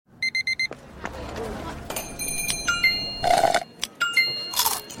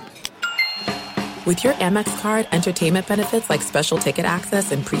With your Amex card, entertainment benefits like special ticket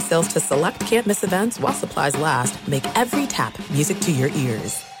access and pre-sales to select can't-miss events while supplies last make every tap music to your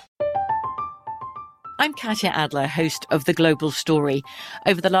ears. I'm Katya Adler, host of The Global Story.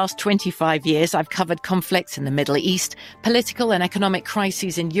 Over the last 25 years, I've covered conflicts in the Middle East, political and economic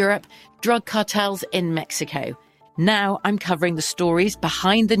crises in Europe, drug cartels in Mexico. Now I'm covering the stories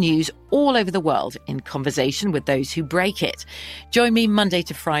behind the news all over the world in conversation with those who break it. Join me Monday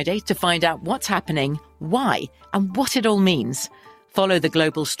to Friday to find out what's happening, why, and what it all means. Follow The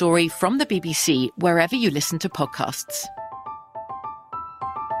Global Story from the BBC wherever you listen to podcasts.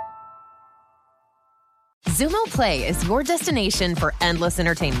 Xumo Play is your destination for endless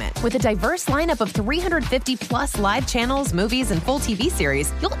entertainment. With a diverse lineup of 350 plus live channels, movies, and full TV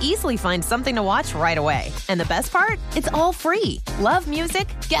series, you'll easily find something to watch right away. And the best part? It's all free. Love music?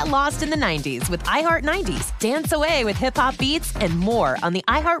 Get lost in the 90s with iHeart 90s, dance away with hip-hop beats, and more on the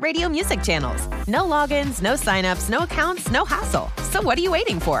iHeartRadio music channels. No logins, no signups, no accounts, no hassle. So what are you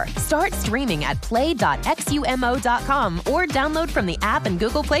waiting for? Start streaming at play.xumo.com or download from the app and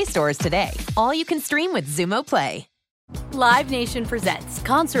Google Play stores today. All you can stream with Xumo Play. Live Nation presents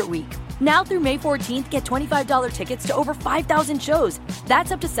Concert Week. Now through May 14th, get $25 tickets to over 5,000 shows.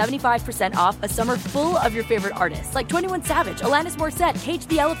 That's up to 75% off a summer full of your favorite artists like 21 Savage, Alanis Morissette, Cage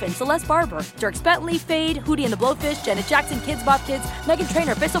the Elephant, Celeste Barber, Dierks Bentley, Fade, Hootie and the Blowfish, Janet Jackson, Kidz Bop Kids, Meghan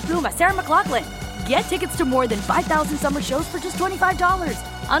Trainor, Peso Pluma, Sarah McLachlan. Get tickets to more than 5,000 summer shows for just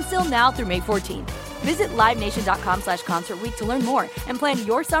 $25. On sale now through May 14th. Visit LiveNation.com/Concert Week to learn more and plan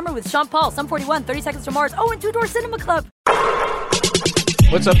your summer with Sean Paul, Sum 41, 30 Seconds to Mars, and Two Door Cinema Club.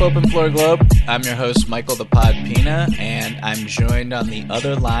 What's up, Open Floor Globe? I'm your host, Michael the Pod Pina, and I'm joined on the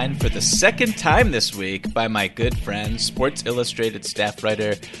other line for the second time this week by my good friend, Sports Illustrated staff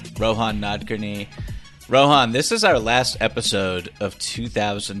writer, Rohan Nadkarni. Rohan, this is our last episode of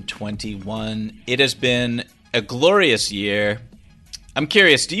 2021. It has been a glorious year. I'm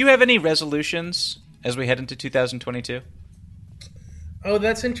curious, do you have any resolutions as we head into 2022? Oh,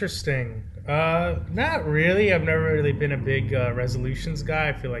 that's interesting. Not really. I've never really been a big resolutions guy.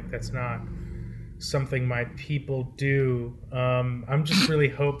 I feel like that's not something my people do. I'm just really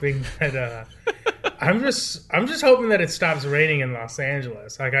hoping that I'm just hoping that it stops raining in Los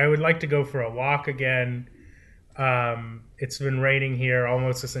Angeles. Like, I would like to go for a walk again. It's been raining here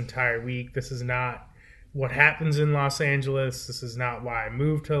almost this entire week. This is not what happens in Los Angeles. This is not why I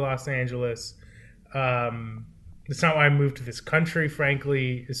moved to Los Angeles. It's not why I moved to this country,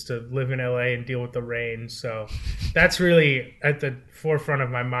 frankly, is to live in LA and deal with the rain. So that's really at the forefront of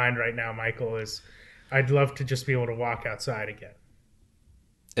my mind right now, Michael, is I'd love to just be able to walk outside again.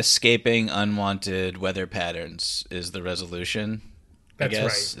 Escaping unwanted weather patterns is the resolution, That's I guess.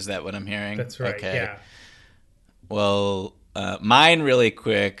 right. Is that what I'm hearing? That's right, okay. yeah. Well, mine really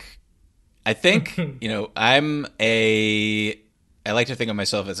quick. I think, I like to think of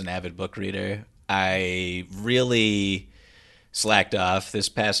myself as an avid book reader. I really slacked off this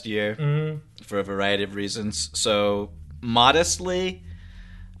past year for a variety of reasons. So modestly,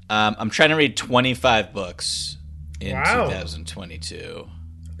 I'm trying to read 25 books in 2022.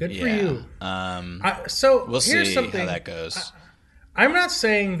 Good for you. So we'll here's see something, how that goes. I'm not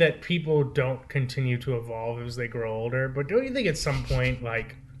saying that people don't continue to evolve as they grow older, but don't you think at some point,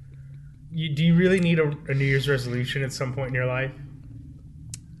 like, do you really need a New Year's resolution at some point in your life?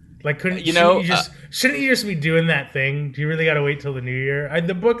 Like, shouldn't you just be doing that thing? Do you really got to wait till the new year?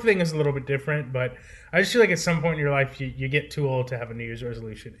 The book thing is a little bit different, but I just feel like at some point in your life, you get too old to have a New Year's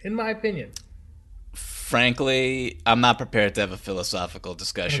resolution, in my opinion. Frankly, I'm not prepared to have a philosophical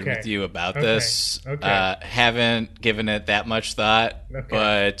discussion with you about this. Haven't given it that much thought.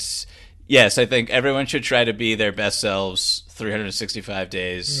 But yes, I think everyone should try to be their best selves 365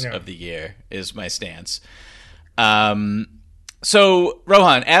 days of the year is my stance. So,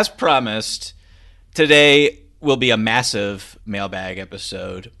 Rohan, as promised, today will be a massive mailbag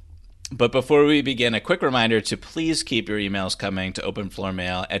episode. But before we begin, a quick reminder to please keep your emails coming to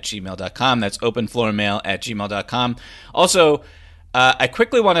openfloormail@gmail.com. That's openfloormail@gmail.com. Also, I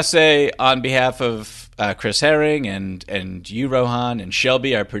quickly want to say on behalf of Chris Herring and you, Rohan, and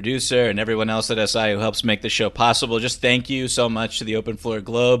Shelby, our producer, and everyone else at SI who helps make the show possible, just thank you so much to the Open Floor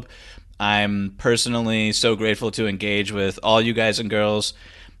Globe. I'm personally so grateful to engage with all you guys and girls,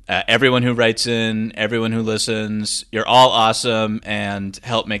 everyone who writes in, everyone who listens. You're all awesome and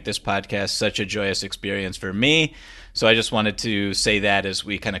help make this podcast such a joyous experience for me. So I just wanted to say that as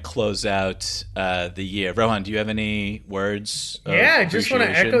we kind of close out the year. Rohan, do you have any words? Yeah, I just want to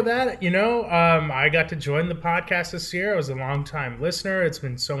echo that. I got to join the podcast this year. I was a long-time listener. It's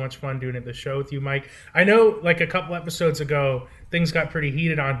been so much fun doing the show with you, Mike. I know, like a couple episodes ago, things got pretty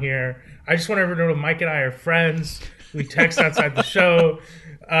heated on here. I just want everyone to know Mike and I are friends. We text outside the show.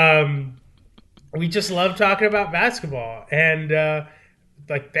 We just love talking about basketball. And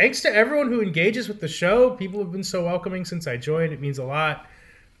thanks to everyone who engages with the show. People have been so welcoming since I joined. It means a lot.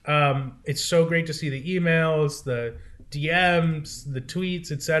 It's so great to see the emails, the DMs, the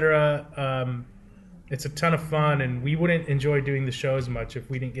tweets, etc. It's a ton of fun, and we wouldn't enjoy doing the show as much if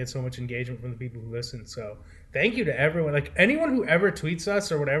we didn't get so much engagement from the people who listen. So thank you to everyone. Like, anyone who ever tweets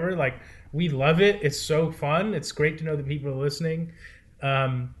us or whatever, like, we love it. It's so fun. It's great to know that people are listening.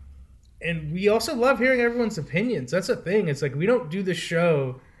 And we also love hearing everyone's opinions. That's the thing. It's like, we don't do the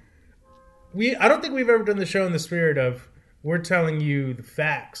show. I don't think we've ever done the show in the spirit of we're telling you the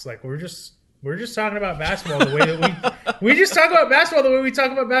facts. Like, we're just talking about basketball the way that we just talk about basketball the way we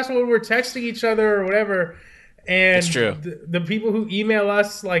talk about basketball when we're texting each other or whatever. And that's true. The people who email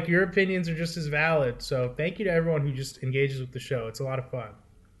us, like, your opinions are just as valid. So thank you to everyone who just engages with the show. It's a lot of fun.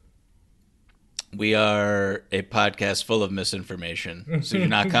 We are a podcast full of misinformation, so do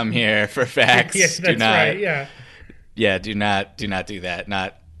not come here for facts. Yes, that's right. Yeah. Do not do that.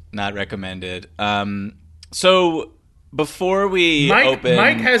 Not recommended. So before we open,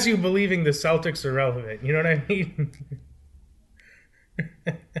 Mike has you believing the Celtics are relevant. You know what I mean?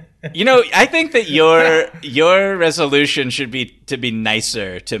 I think that your resolution should be to be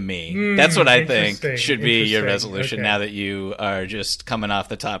nicer to me. That's what I think should be your resolution. Okay. Now that you are just coming off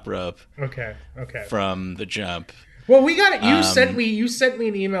the top rope. Okay. From the jump. Well, we got it. You sent me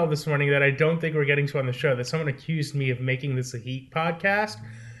an email this morning that I don't think we're getting to on the show. That someone accused me of making this a Heat podcast,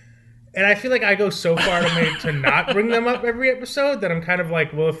 and I feel like I go so far to not bring them up every episode that I'm kind of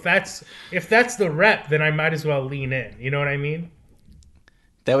like, well, if that's the rep, then I might as well lean in. You know what I mean?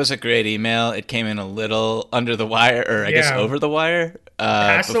 That was a great email. It came in a little under the wire, or I guess over the wire.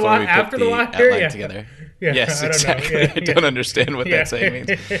 After the wire? Outline together. Yeah, yes, exactly. I don't understand what that saying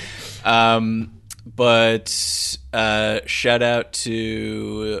means. But shout out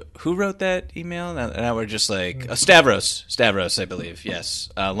to who wrote that email? Now we're just like Stavros, I believe.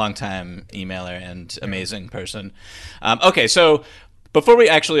 Yes, longtime emailer and amazing person. Okay, so before we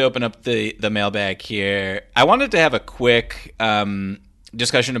actually open up the mailbag here, I wanted to have a quick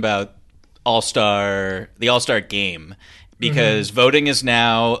discussion about the All-Star game, because voting is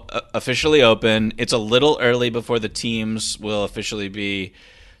now officially open. It's a little early before the teams will officially be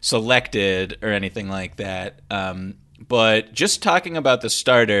selected or anything like that. But just talking about the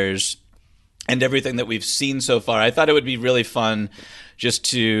starters and everything that we've seen so far, I thought it would be really fun just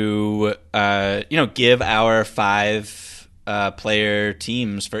to give our 5 player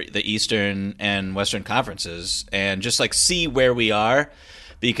teams for the Eastern and Western conferences and just like see where we are,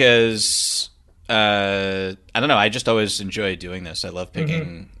 because I don't know, I just always enjoy doing this. I love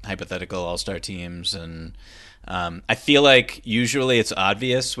picking hypothetical all-star teams, and I feel like usually it's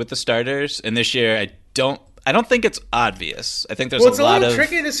obvious with the starters, and this year I don't think it's obvious. I think there's it's a little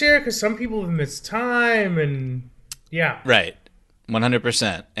tricky this year because some people have missed time, and right,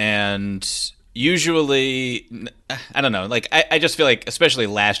 100%. And usually, I don't know, like I just feel like, especially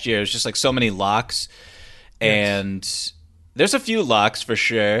last year, it was just like so many locks, and there's a few locks for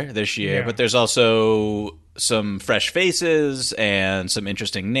sure this year, but there's also some fresh faces and some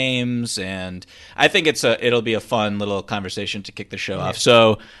interesting names, and I think it'll be a fun little conversation to kick the show off.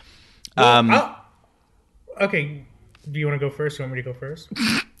 So, okay, do you want to go first? You want me to go first?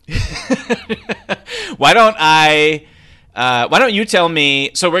 Why don't you tell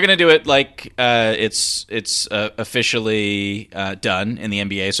me? So we're gonna do it like it's officially done in the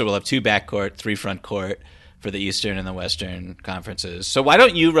NBA. So we'll have 2 backcourt, 3 front court for the Eastern and the Western conferences. So why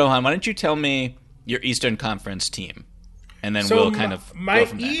don't you, Rohan? Why don't you tell me your Eastern Conference team, and then we'll kind of go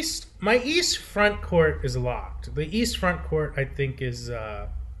from there. My East front court is locked. The East front court, I think, is I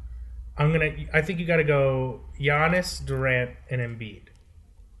think you got to go Giannis, Durant, and Embiid.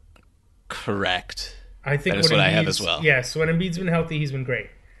 Correct. I think that is what I have as well. Yes, when Embiid's been healthy, he's been great.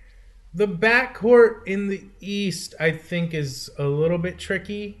 The backcourt in the East, I think, is a little bit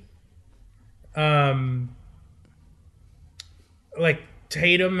tricky. Like,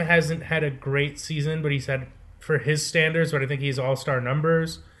 Tatum hasn't had a great season, but he's had, for his standards, but I think he's all-star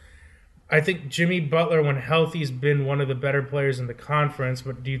numbers. I think Jimmy Butler, when healthy, has been one of the better players in the conference,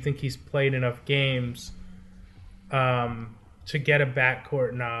 but do you think he's played enough games to get a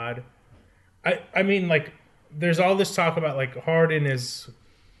backcourt nod? I mean, like, there's all this talk about, like, Harden is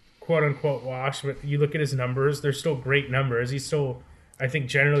quote unquote washed, but you look at his numbers; they're still great numbers. He's still, I think,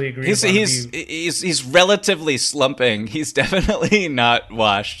 generally agreed. He's relatively slumping. He's definitely not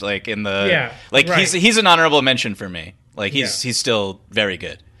washed. Like in the right. he's an honorable mention for me. Like he's still very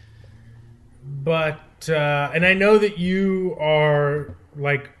good. But and I know that you are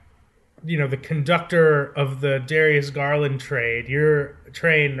like, the conductor of the Darius Garland train. You're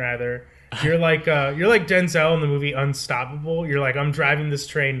like Denzel in the movie Unstoppable. You're like, I'm driving this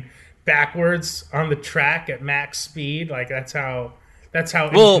train backwards on the track at max speed. Like that's how in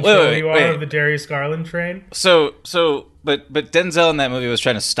control you are of the Darius Garland train. But Denzel in that movie was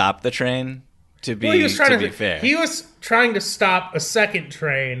trying to stop the train. To be fair, he was trying to stop a second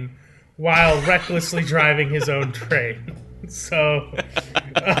train while recklessly driving his own train. So,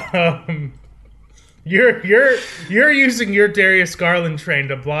 you're using your Darius Garland train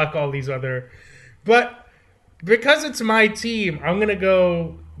to block all these other, but because it's my team, I'm gonna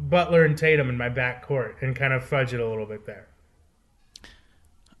go Butler and Tatum in my backcourt and kind of fudge it a little bit there.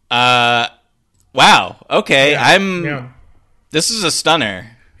 Wow. Okay, This is a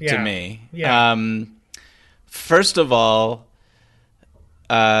stunner to me. Yeah. First of all,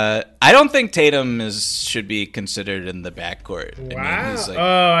 I don't think Tatum should be considered in the backcourt.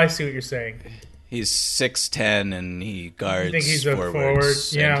 Wow. I see what you're saying. He's 6'10" and he guards. You think he's forwards, a forward?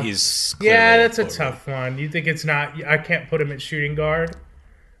 Yeah. And he's that's a tough one. You think it's not? I can't put him at shooting guard.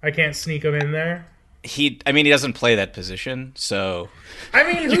 I can't sneak him in there. He doesn't play that position, so. I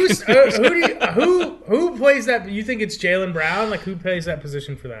mean, who plays that? You think it's Jaylen Brown? Like, who plays that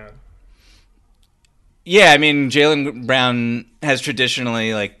position for them? Yeah, I mean, Jaylen Brown has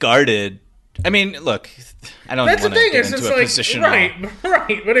traditionally guarded. I mean, look, I don't want to get into a position. Right.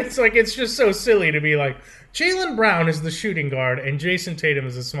 But it's just so silly to be like, Jaylen Brown is the shooting guard and Jason Tatum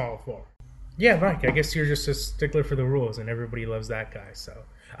is a small forward. Yeah, Mike, I guess you're just a stickler for the rules, and everybody loves that guy. So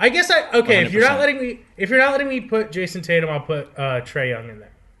I guess 100%. If you're not letting me put Jason Tatum, I'll put Trae Young in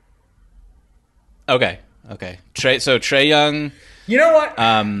there. Okay. Trae Young. You know what?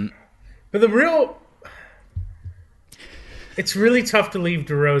 But it's really tough to leave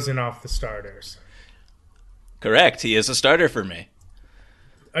DeRozan off the starters. Correct. He is a starter for me.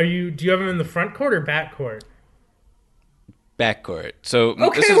 Do you have him in the front court or back court? Back court. So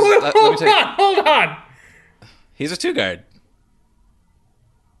okay, hold on. He's a 2 guard.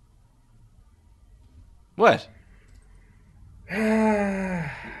 What?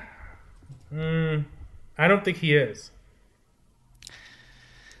 I don't think he is.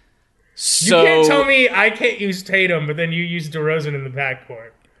 So, you can't tell me I can't use Tatum, but then you use DeRozan in the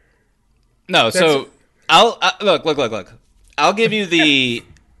backcourt. No, so I'll look. I'll give you the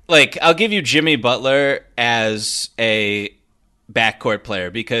I'll give you Jimmy Butler as a backcourt player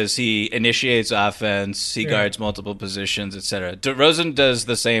because he initiates offense, he guards multiple positions, etc. DeRozan does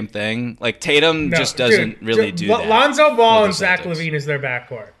the same thing. Tatum just doesn't really do that. Lonzo Ball and Zach LaVine is their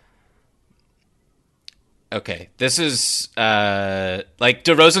backcourt. Okay, this is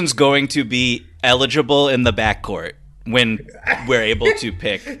DeRozan's going to be eligible in the backcourt when we're able to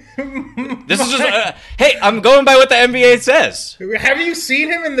pick. This is just hey, I'm going by what the NBA says. Have you seen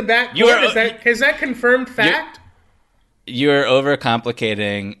him in the backcourt? Is that confirmed fact? You're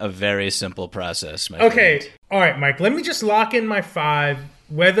overcomplicating a very simple process, my friend. All right, Mike. Let me just lock in my 5,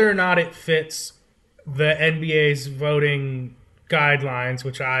 whether or not it fits the NBA's voting guidelines,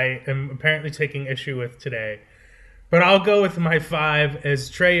 which I am apparently taking issue with today. But I'll go with my 5 as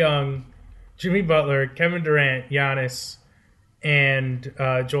Trae Young, Jimmy Butler, Kevin Durant, Giannis, and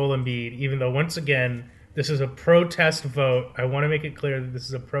Joel Embiid, even though, once again, this is a protest vote. I want to make it clear that this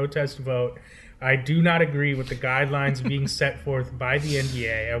is a protest vote. I do not agree with the guidelines being set forth by the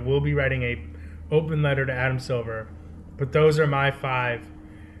NBA. I will be writing a open letter to Adam Silver, but those are my 5.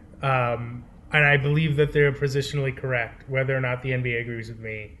 And I believe that they're positionally correct, whether or not the NBA agrees with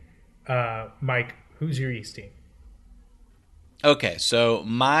me. Mike, who's your East team? Okay, so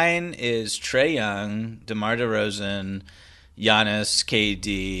mine is Trae Young, DeMar DeRozan, Giannis,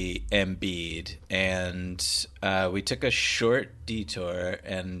 KD, Embiid. And we took a short detour,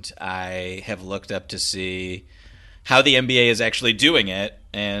 and I have looked up to see how the NBA is actually doing it.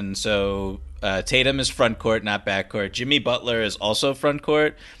 And so Tatum is front court, not back court. Jimmy Butler is also front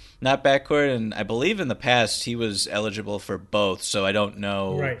court, not backcourt, and I believe in the past he was eligible for both, so I don't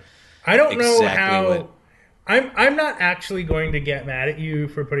know. Right. I don't know how. I'm not actually going to get mad at you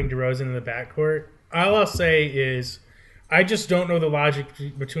for putting DeRozan in the backcourt. All I'll say is I just don't know the logic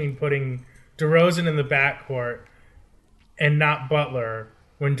between putting DeRozan in the backcourt and not Butler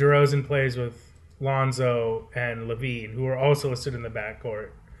when DeRozan plays with Lonzo and LaVine, who are also listed in the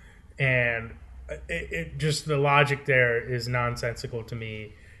backcourt. And it just the logic there is nonsensical to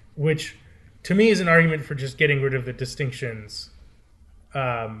me. which to me is an argument for just getting rid of the distinctions,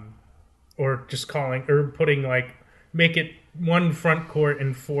 or just putting make it one front court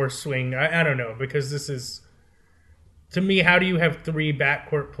and 4 swing. I don't know, because this is, to me, how do you have 3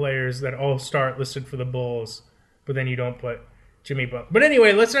 backcourt players that all start listed for the Bulls, but then you don't put Jimmy Butler? But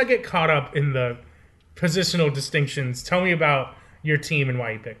anyway, let's not get caught up in the positional distinctions. Tell me about your team and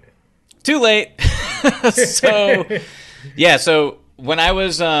why you picked it. Too late. So when I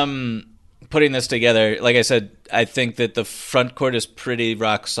was putting this together, like I said, I think that the front court is pretty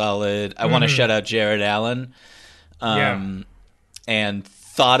rock solid. I want to shout out Jared Allen. And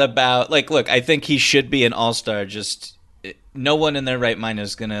thought about, look, I think he should be an all-star. Just no one in their right mind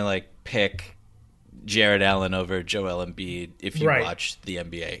is going to pick Jared Allen over Joel Embiid if you watch the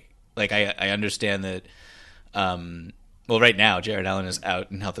NBA. I understand that. Right now Jared Allen is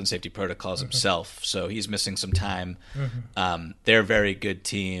out in health and safety protocols himself, so he's missing some time. They're a very good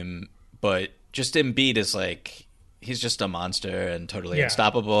team, but just Embiid is he's just a monster and totally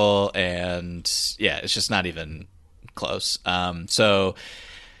unstoppable, and it's just not even close. So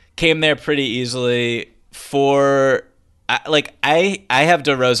came there pretty easily. I have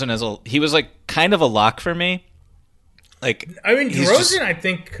DeRozan he was kind of a lock for me. DeRozan I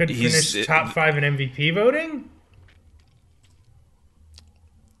think could finish top 5 in MVP voting.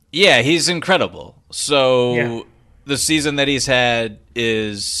 Yeah, he's incredible. So the season that he's had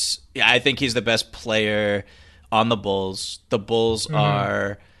is, I think he's the best player on the Bulls. The Bulls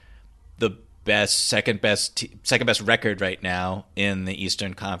are the second best record right now in the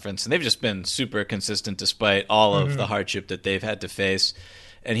Eastern Conference, and they've just been super consistent despite all of the hardship that they've had to face.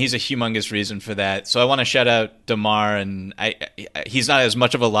 And he's a humongous reason for that. So I want to shout out DeMar, and he's not as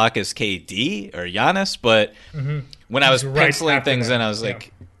much of a lock as KD or Giannis, but when I was penciling things in, I was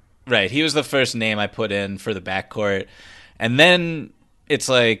he was the first name I put in for the backcourt. And then it's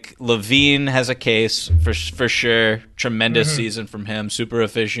LaVine has a case for sure. Tremendous season from him, super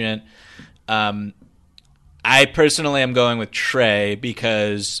efficient. I personally am going with Trey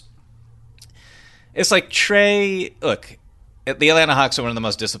because it's Trey, look, the Atlanta Hawks are one of the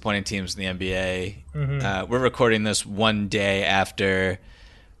most disappointing teams in the NBA. We're recording this one day after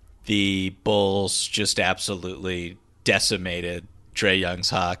the Bulls just absolutely decimated Trae Young's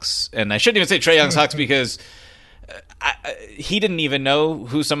Hawks. And I shouldn't even say Trae Young's Hawks because he didn't even know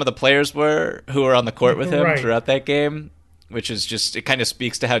who some of the players were who were on the court with him throughout that game, which is just, it kind of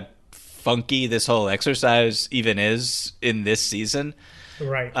speaks to how funky this whole exercise even is in this season.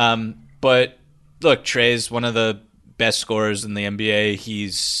 Right. But look, Trey's one of the best scorers in the NBA.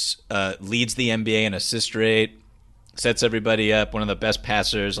 He's leads the NBA in assist rate, sets everybody up, one of the best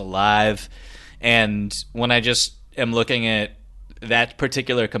passers alive. And when I just am looking at that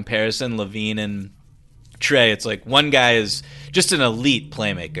particular comparison, LaVine and Trey, it's one guy is just an elite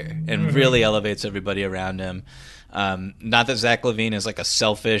playmaker and really elevates everybody around him. Not that Zach LaVine is a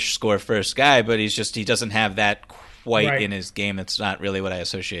selfish score first guy, but he doesn't have that quite in his game. That's not really what I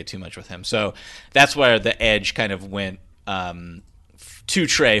associate too much with him. So that's where the edge kind of went to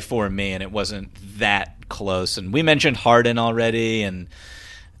Trey for me, and it wasn't that close. And we mentioned Harden already, and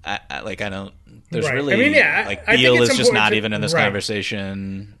I don't. There's really Beal is just not even in this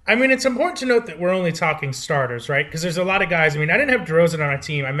conversation. I mean, it's important to note that we're only talking starters, right? Because there's a lot of guys. I mean, I didn't have DeRozan on a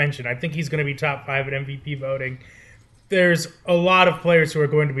team. I mentioned I think he's going to be top 5 at MVP voting. There's a lot of players who are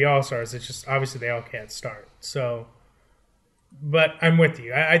going to be all-stars. It's just obviously they all can't start. So, but I'm with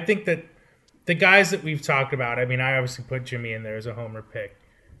you. I think that the guys that we've talked about, I mean, I obviously put Jimmy in there as a homer pick.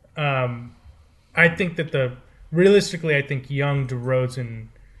 I think that realistically, I think Young, DeRozan,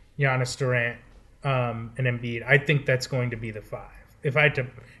 Giannis, Durant, and Embiid, I think that's going to be the 5.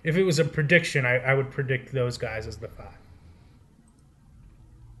 If it was a prediction, I would predict those guys as the 5.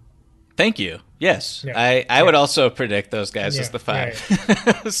 Thank you. Yes, yeah. I would also predict those guys as the 5.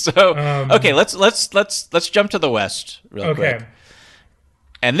 Right. So okay, let's jump to the West real quick.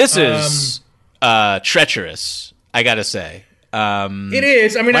 And this is treacherous, I gotta say. It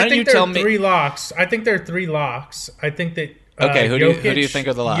is. I mean, I think there are 3 locks. I think there are 3 locks. I think that who do you think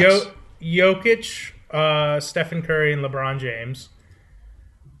are the locks? Jokic, Stephen Curry, and LeBron James.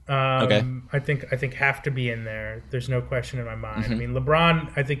 I think have to be in there. There's no question in my mind. I mean,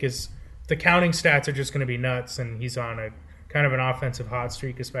 LeBron, I think the counting stats are just going to be nuts, and he's on a kind of an offensive hot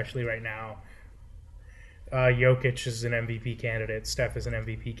streak, especially right now. Jokic is an MVP candidate. Steph is an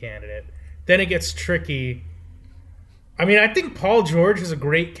MVP candidate. Then it gets tricky. I mean, I think Paul George is a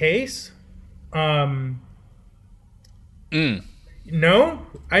great case. No,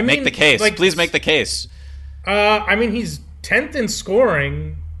 I mean, make the case. Please make the case. I mean, he's 10th in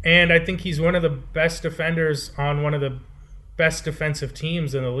scoring, and I think he's one of the best defenders on one of the best defensive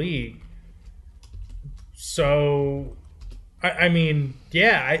teams in the league. So, I mean,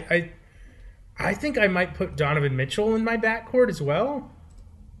 yeah, I think I might put Donovan Mitchell in my backcourt as well.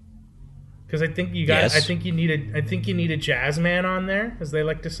 Because I think you got, Yes. I think you need a jazz man on there, as they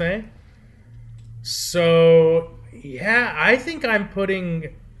like to say. So yeah, I think I'm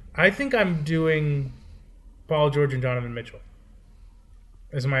doing Paul George and Donovan Mitchell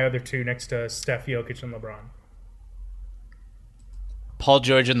as my other two next to Steph, Jokic, and LeBron. Paul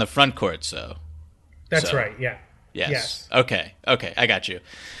George in the front court, so. That's So, right. Yeah. Yes. Okay, I got you.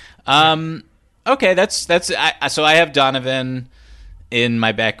 Okay, so I have Donovan in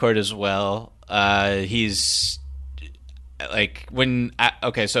my backcourt as well. He's like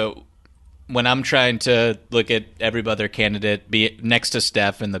so when I'm trying to look at every other candidate be next to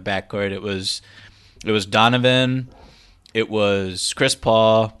Steph in the backcourt, it was Donovan, it was Chris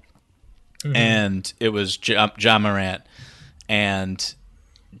Paul, and it was Ja Morant. And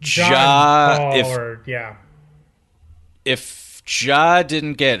if Ja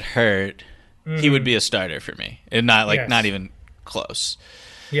didn't get hurt, he would be a starter for me, and not even close.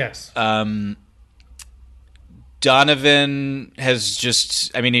 Yes. Donovan has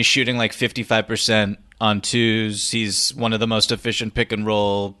he's shooting like 55% on twos. He's one of the most efficient pick and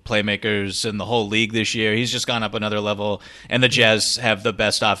roll playmakers in the whole league this year. He's just gone up another level, and the Jazz have the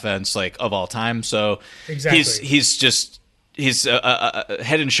best offense of all time. So exactly. he's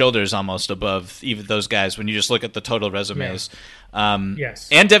head and shoulders almost above even those guys when you just look at the total resumes. Yes.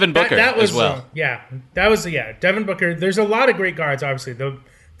 And Devin Booker that was, as well. Devin Booker. There's a lot of great guards, obviously.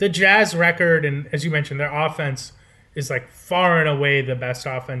 The Jazz record, and as you mentioned, their offense is like far and away the best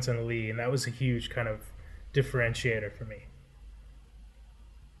offense in the league, and that was a huge kind of differentiator for me.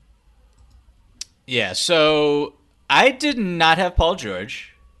 Yeah, so I did not have Paul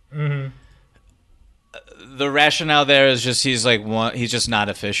George. Mm-hmm. The rationale there is just he's just not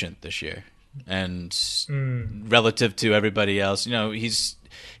efficient this year, and relative to everybody else, he's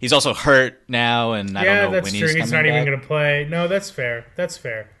also hurt now, and I don't know when that's he's true. He's coming not even back. going to play. No, that's fair.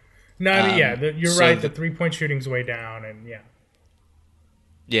 No, I mean, you're right. The 3-point shooting's way down, and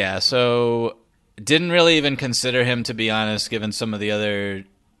yeah. So didn't really even consider him, to be honest, given some of the other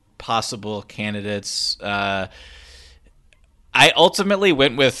possible candidates. I ultimately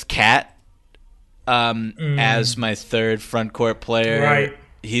went with Cat as my third front court player. Right.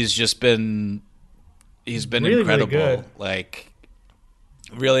 He's been really, incredible. really good. Like,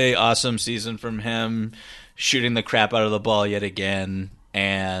 really awesome season from him, shooting the crap out of the ball yet again.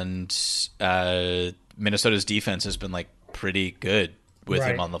 And Minnesota's defense has been pretty good with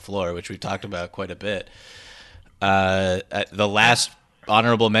him on the floor, which we've talked about quite a bit. The last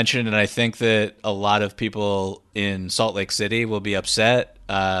honorable mention, and I think that a lot of people in Salt Lake City will be upset.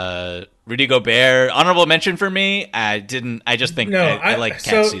 Rudy Gobert, honorable mention for me. I just think I like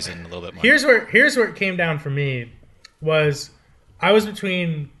Cat season a little bit more. Here's where it came down for me was I was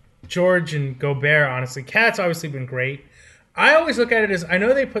between George and Gobert, honestly. Cat's obviously been great. I always look at it as, I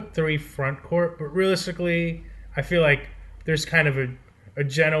know they put 3 front court, but realistically, I feel like there's kind of a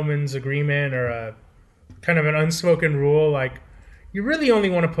gentleman's agreement or a kind of an unspoken rule. Like, you really only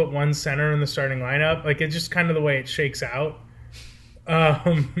want to put one center in the starting lineup. Like, it's just kind of the way it shakes out.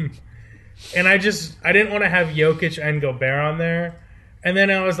 And I didn't want to have Jokic and Gobert on there. And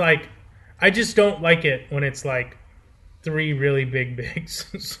then I was like, I just don't like it when it's 3 really big bigs.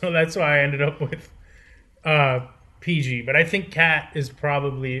 So that's why I ended up with PG. But I think Cat is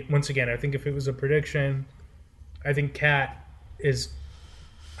probably, once again, I think if it was a prediction, I think Cat is,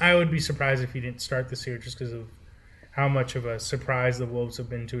 I would be surprised if he didn't start this year just because of how much of a surprise the Wolves have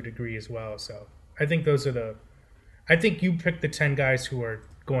been to a degree as well. So I think I think you picked the 10 guys who are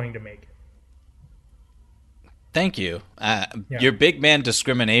going to make it. Thank you. Your big man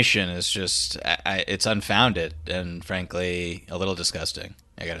discrimination is just, it's unfounded and frankly a little disgusting,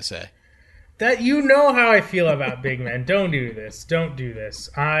 I gotta say. That, you know how I feel about big men. Don't do this.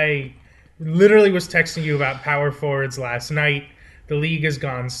 I literally was texting you about power forwards last night. The league has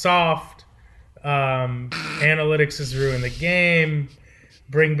gone soft. Analytics has ruined the game.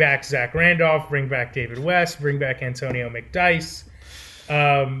 Bring back Zach Randolph. Bring back David West. Bring back Antonio McDyess.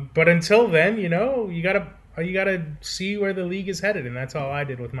 But until then, you gotta see where the league is headed, and that's all I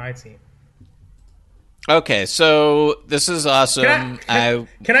did with my team. Okay, so this is awesome. Can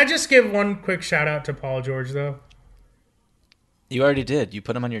I just give one quick shout out to Paul George, though? You already did. You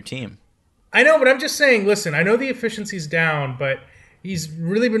put him on your team. I know, but I'm just saying, listen, I know the efficiency's down, but he's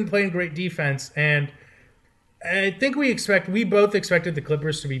really been playing great defense, and I think we both expected the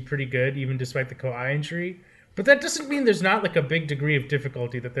Clippers to be pretty good, even despite the Kawhi injury. But that doesn't mean there's not a big degree of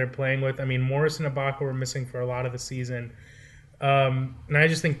difficulty that they're playing with. I mean, Morris and Ibaka were missing for a lot of the season. And I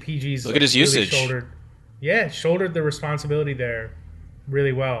just think PG's look at his usage. Shouldered the responsibility there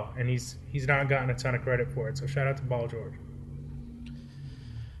really well, and he's not gotten a ton of credit for it. So shout out to Paul George.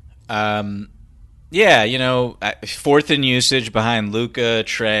 Yeah, you know, fourth in usage behind Luka,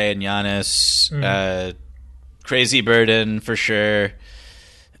 Trey, and Giannis. Crazy burden for sure.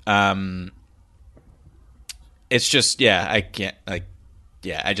 It's just, I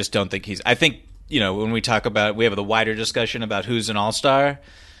just don't think he's. I think, you know, when we talk about, we have the wider discussion about who's an all-star.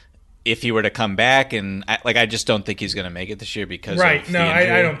 If he were to come back, and I just don't think he's going to make it this year because of the injury.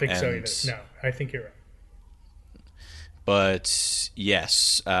 I don't think so either. No, I think you're right. But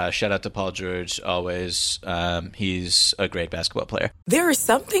yes, shout out to Paul George always. He's a great basketball player. There are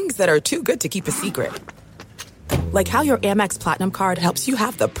some things that are too good to keep a secret. Like how your Amex Platinum card helps you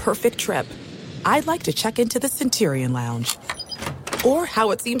have the perfect trip. I'd like to check into the Centurion Lounge. Or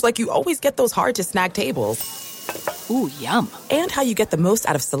how it seems like you always get those hard-to-snag tables. Ooh, yum. And how you get the most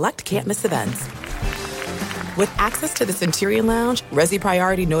out of select can't-miss events. With access to the Centurion Lounge, Resi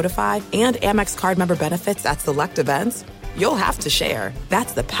Priority Notified, and Amex card member benefits at select events, you'll have to share.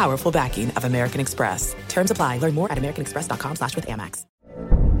 That's the powerful backing of American Express. Terms apply. Learn more at americanexpress.com/withAmex.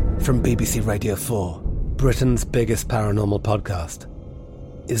 From BBC Radio 4, Britain's biggest paranormal podcast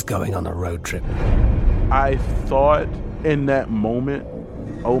is going on a road trip. I thought in that moment,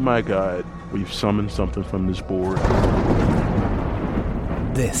 oh my God, we've summoned something from this board.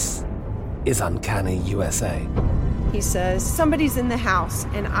 This is Uncanny USA. He says, somebody's in the house,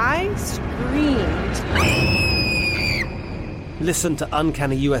 and I screamed. Listen to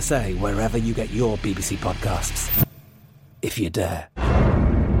Uncanny USA wherever you get your BBC podcasts, if you dare.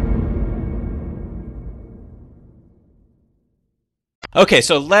 Okay,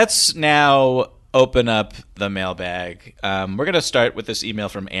 so let's now open up the mailbag. We're going to start with this email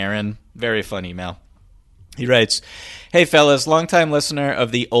from Aaron. Very fun email. He writes, "Hey fellas, longtime listener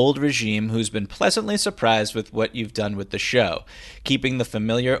of the old regime who's been pleasantly surprised with what you've done with the show, keeping the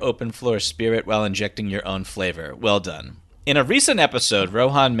familiar open floor spirit while injecting your own flavor. Well done. In a recent episode,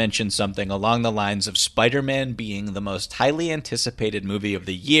 Rohan mentioned something along the lines of Spider-Man being the most highly anticipated movie of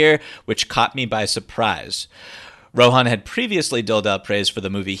the year, which caught me by surprise. Rohan had previously doled out praise for the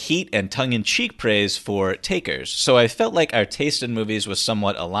movie Heat and tongue-in-cheek praise for Takers, so I felt like our taste in movies was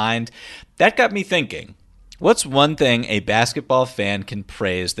somewhat aligned. That got me thinking. What's one thing a basketball fan can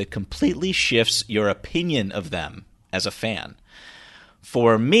praise that completely shifts your opinion of them as a fan?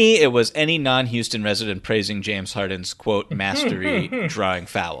 For me, it was any non-Houston resident praising James Harden's, quote, mastery drawing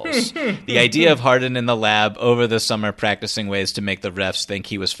fouls. The idea of Harden in the lab over the summer practicing ways to make the refs think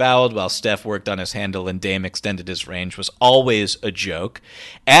he was fouled while Steph worked on his handle and Dame extended his range was always a joke,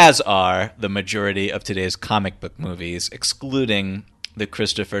 as are the majority of today's comic book movies, excluding the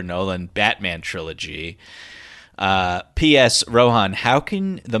Christopher Nolan Batman trilogy. P.S. Rohan, how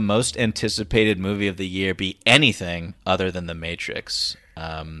can the most anticipated movie of the year be anything other than The Matrix?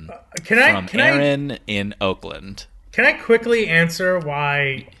 Aaron in Oakland. Can I quickly answer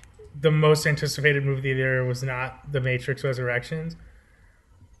why the most anticipated movie of the year was not The Matrix Resurrections?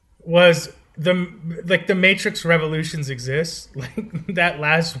 Was the Matrix Revolutions exists? Like, that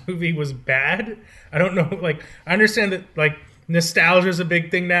last movie was bad. I don't know. Like, I understand that, like, nostalgia is a big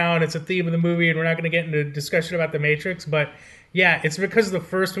thing now, and it's a theme of the movie, and we're not going to get into a discussion about The Matrix, but yeah, it's because the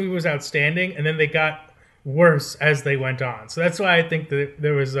first movie was outstanding, and then they got worse as they went on. So that's why I think that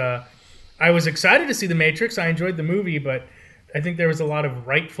there was I was excited to see The Matrix. I enjoyed the movie, but I think there was a lot of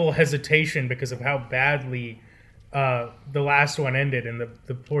rightful hesitation because of how badly the last one ended and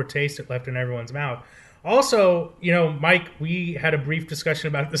the poor taste it left in everyone's mouth. Also, you know, Mike, we had a brief discussion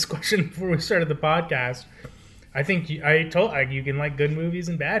about this question before we started the podcast. I think you can like good movies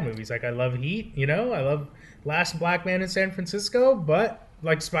and bad movies. Like, I love Heat, you know, I love Last Black Man in San Francisco, but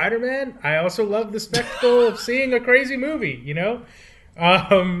like Spider-Man, I also love the spectacle of seeing a crazy movie, you know?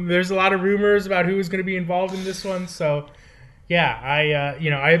 There's a lot of rumors about who is going to be involved in this one, so yeah,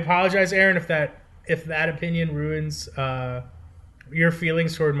 I apologize, Aaron, if that opinion ruins your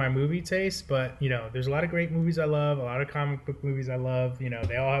feelings toward my movie taste, but you know, there's a lot of great movies I love, a lot of comic book movies I love, you know,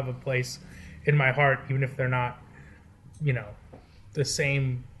 they all have a place in my heart, even if they're not, you know, the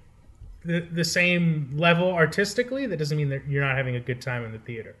same level artistically. That doesn't mean that you're not having a good time in the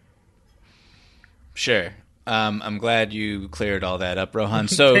theater. Sure. I'm glad you cleared all that up, Rohan.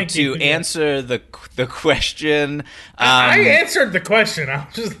 So to answer the question, I answered the question. I'll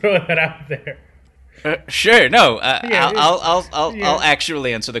just throw that out there. Sure. No. I'll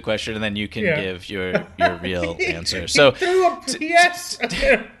actually answer the question, and then you can give your real answer. So yes.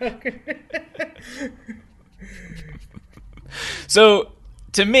 So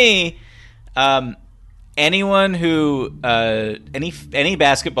to me, anyone who any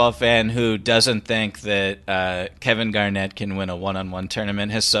basketball fan who doesn't think that Kevin Garnett can win a one-on-one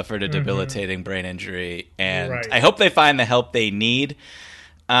tournament has suffered a debilitating brain injury, and Right. I hope they find the help they need.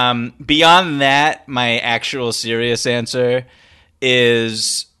 Beyond that, my actual serious answer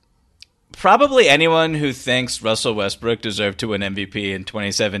is probably anyone who thinks Russell Westbrook deserved to win MVP in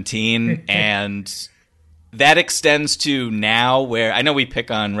 2017, and that extends to now, where I know we pick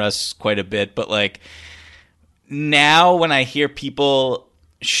on Russ quite a bit, but like now when I hear people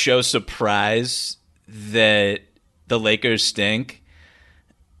show surprise that the Lakers stink,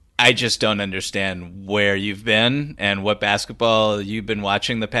 I just don't understand where you've been and what basketball you've been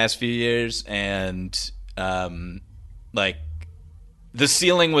watching the past few years. And like the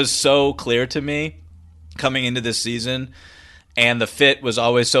ceiling was so clear to me coming into this season, and the fit was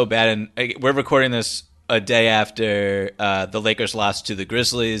always so bad. And we're recording this a day after the Lakers lost to the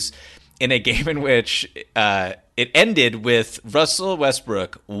Grizzlies in a game in which it ended with Russell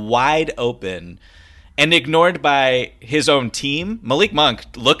Westbrook wide open and ignored by his own team. Malik Monk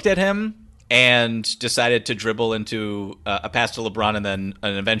looked at him and decided to dribble into a pass to LeBron and then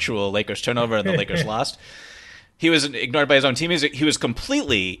an eventual Lakers turnover, and the Lakers lost. He was ignored by his own team. He was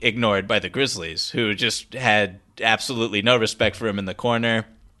completely ignored by the Grizzlies, who just had absolutely no respect for him in the corner.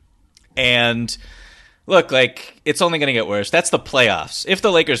 And look, like, it's only going to get worse. That's the playoffs. If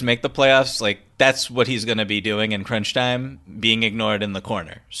the Lakers make the playoffs, like, that's what he's going to be doing in crunch time, being ignored in the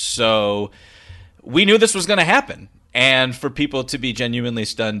corner. So we knew this was going to happen. And for people to be genuinely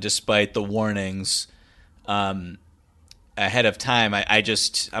stunned despite the warnings ahead of time,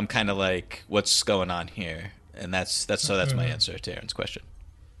 I'm kind of like, what's going on here? And that's my answer to Aaron's question.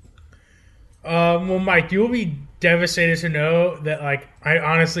 Well, Mike, you'll be devastated to know that, like, I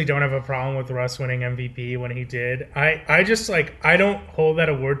honestly don't have a problem with Russ winning MVP when he did. I just, like, I don't hold that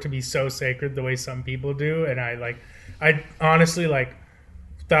award to be so sacred the way some people do, and I honestly, like,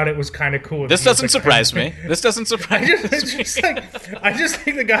 thought it was kind of cool. This doesn't surprise me. This doesn't surprise me. I just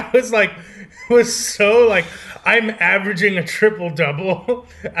think the guy was so, like, I'm averaging a triple-double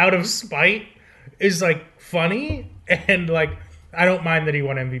out of spite is, like, funny, and, like, I don't mind that he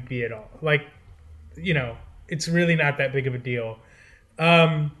won MVP at all. Like, you know, it's really not that big of a deal.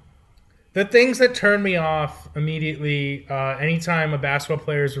 The things that turn me off immediately, anytime a basketball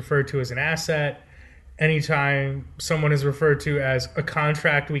player is referred to as an asset, anytime someone is referred to as a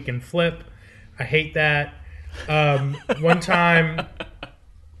contract we can flip, I hate that. One time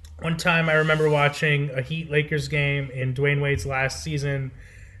I remember watching a Heat Lakers game in Dwayne Wade's last season,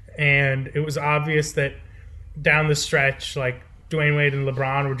 and it was obvious that down the stretch, like, Dwayne Wade and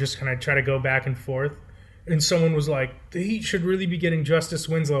LeBron were just kind of try to go back and forth. And someone was like, the Heat should really be getting Justice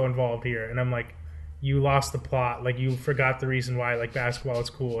Winslow involved here. And I'm like, you lost the plot. Like, you forgot the reason why, like, basketball is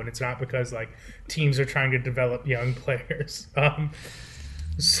cool. And it's not because, like, teams are trying to develop young players.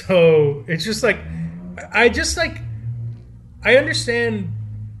 So it's just like, I understand,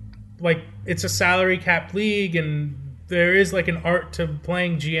 like, it's a salary cap league and there is, like, an art to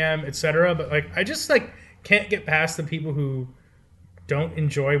playing GM, etc. But, like, I just, like, can't get past the people who don't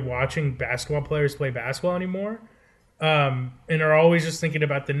enjoy watching basketball players play basketball anymore, and are always just thinking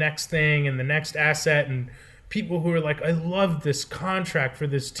about the next thing and the next asset, and people who are like, I love this contract for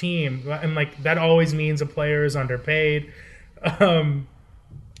this team, and, like, that always means a player is underpaid.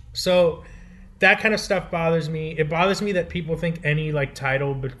 So that kind of stuff bothers me. It bothers me that people think any, like,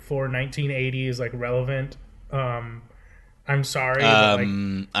 title before 1980 is, like, relevant. I'm sorry. But, like,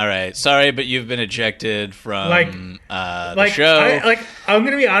 all right. Sorry, but you've been ejected from the show. I'm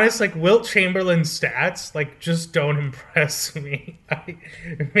going to be honest, like, Wilt Chamberlain's stats, like, just don't impress me.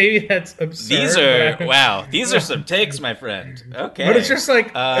 Maybe that's absurd. These are some takes, my friend. Okay. But it's just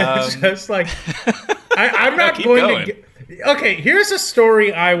like, I'm not going to get... Okay, here's a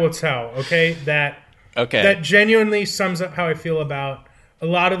story I will tell, okay, that genuinely sums up how I feel about a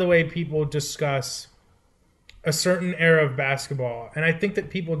lot of the way people discuss a certain era of basketball. And I think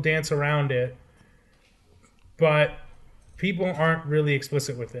that people dance around it, but people aren't really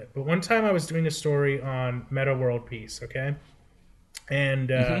explicit with it. But one time I was doing a story on Meta World Peace, okay?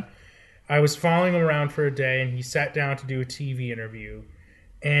 And I was following him around for a day, and he sat down to do a TV interview.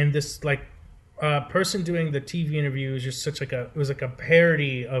 And this, like, person doing the TV interview was just it was like a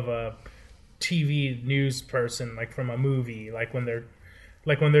parody of a TV news person, like, from a movie, like when they're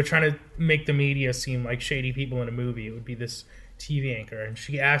trying to make the media seem like shady people in a movie, it would be this TV anchor. And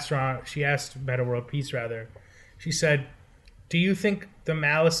she asked Meta World Peace, rather. She said, do you think the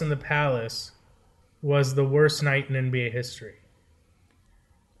Malice in the Palace was the worst night in NBA history?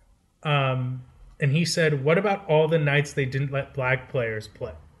 And he said, what about all the nights they didn't let black players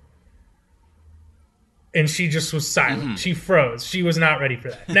play? And she just was silent. She froze. She was not ready for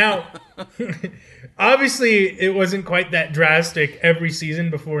that. Now, obviously, it wasn't quite that drastic every season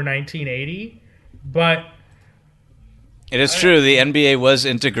before 1980, but... It is true. The NBA was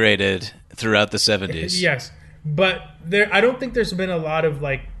integrated throughout the 70s. Yes. But I don't think there's been a lot of,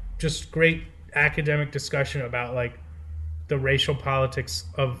 like, just great academic discussion about, like, the racial politics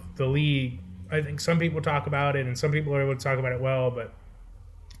of the league. I think some people talk about it, and some people are able to talk about it well, but...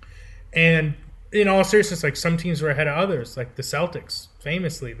 And... in all seriousness, like some teams were ahead of others, like the Celtics,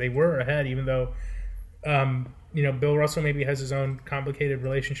 famously, they were ahead, even though, Bill Russell maybe has his own complicated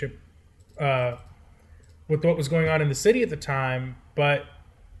relationship with what was going on in the city at the time. But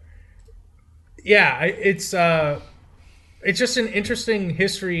yeah, it's just an interesting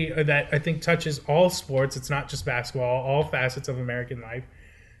history that I think touches all sports. It's not just basketball, all facets of American life.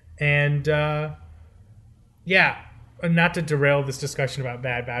 And not to derail this discussion about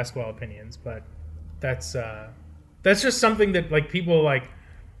bad basketball opinions, but that's just something that like people like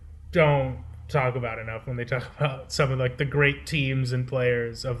don't talk about enough when they talk about some of like the great teams and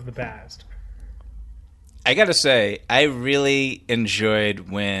players of the past. I gotta say, I really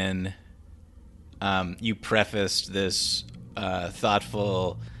enjoyed when you prefaced this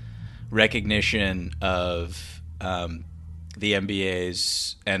thoughtful recognition of the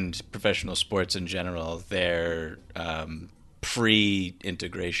NBA's and professional sports in general, their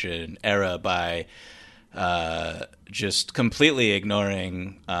pre-integration era by just completely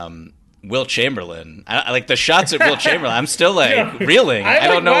ignoring Wilt Chamberlain. I like the shots at Wilt Chamberlain. I'm still like reeling. I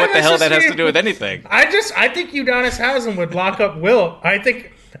don't know what the hell that has to do with anything. I think Udonis Haslem would lock up Wilt. I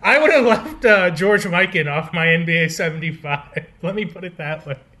think I would have left George Mikan off my NBA 75. Let me put it that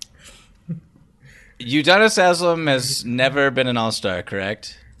way. Udonis Haslem has never been an All-Star,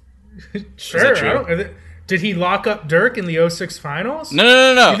 correct? Sure. Did he lock up Dirk in the 06 finals?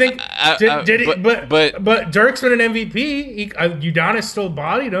 No. You think but Dirk's been an MVP. Udonis still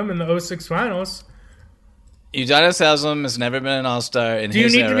bodied him in the 06 finals. Udonis Haslem has never been an All-Star in his era.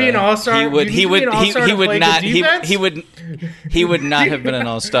 Do you need to be an All-Star? He would not have been an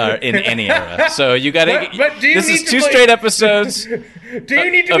All-Star in any era. So you got to. This is two straight episodes. Do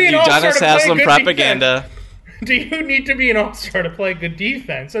you need to be an All-Star to play Haslem good propaganda? Defense? Do you need to be an All-Star to play good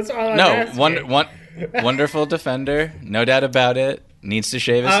defense? That's all I'm asking. Wonderful defender, no doubt about it. Needs to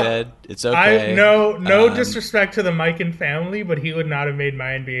shave his head. It's okay. No disrespect to the Mikan family, but he would not have made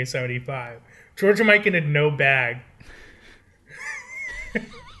my NBA 75. George Mikan had no bag.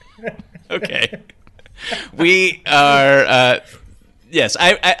 Okay. We are... yes,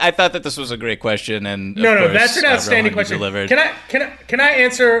 I thought that this was a great question, and of course, that's an outstanding question. Delivered. Can I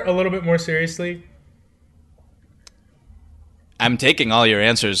answer a little bit more seriously? I'm taking all your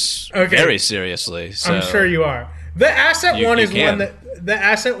answers very seriously. So I'm sure you are. The asset one is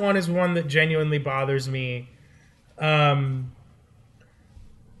one that genuinely bothers me. That's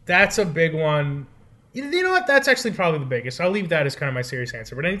a big one. You know what? That's actually probably the biggest. I'll leave that as kind of my serious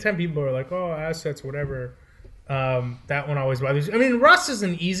answer. But anytime people are like, "Oh, assets, whatever," that one always bothers me. I mean, Russ is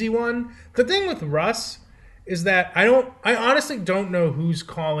an easy one. The thing with Russ is that I honestly don't know who's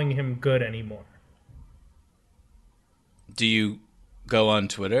calling him good anymore. Do you go on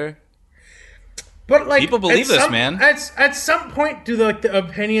Twitter? But like, people believe this, man. At some point, do the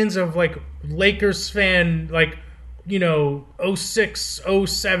opinions of like Lakers fan, like 06,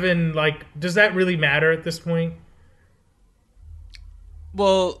 07, like, does that really matter at this point?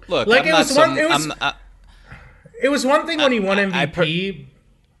 Well, look, like it was one thing when he won MVP.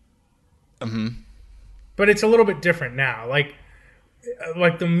 But it's a little bit different now. Like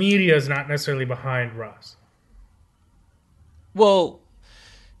the media is not necessarily behind Russ. Well,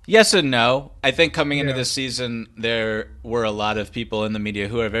 yes and no. I think coming into this season, there were a lot of people in the media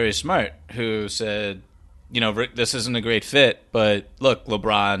who are very smart who said, this isn't a great fit, but look,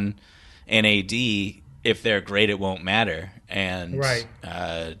 LeBron and AD, if they're great, it won't matter. And, right.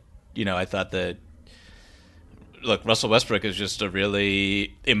 I thought that, look, Russell Westbrook is just a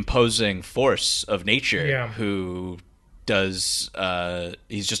really imposing force of nature who does,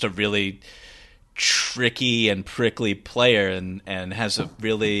 he's just a really tricky and prickly player and has a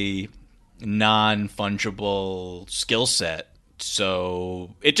really non-fungible skill set.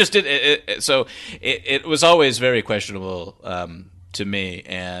 So it just did. It was always very questionable to me.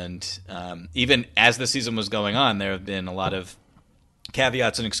 And even as the season was going on, there have been a lot of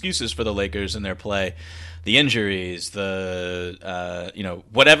caveats and excuses for the Lakers in their play, the injuries, the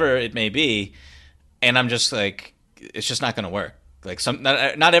whatever it may be. And I'm just like, it's just not going to work. Like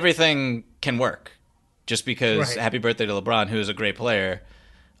not everything can work just because happy birthday to LeBron, who is a great player,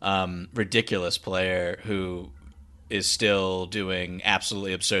 ridiculous player who is still doing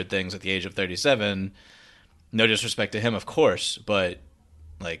absolutely absurd things at the age of 37. No disrespect to him, of course, but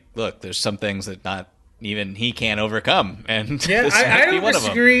like, look, there's some things that not even he can't overcome, and Yeah, this I might be don't one of them.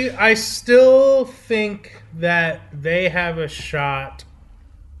 disagree. I still think that they have a shot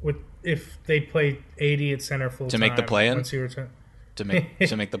with if they play AD at center full To time make the play-in? once he returns. to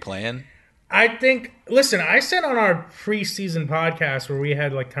make the play-in. I think. Listen, I said on our preseason podcast where we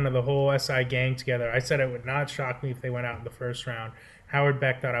had like kind of the whole SI gang together. I said it would not shock me if they went out in the first round. Howard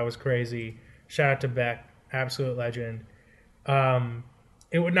Beck thought I was crazy. Shout out to Beck, absolute legend.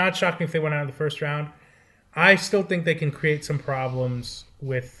 It would not shock me if they went out in the first round. I still think they can create some problems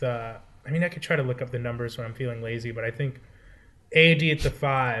with. I could try to look up the numbers when I'm feeling lazy, but I think AD at the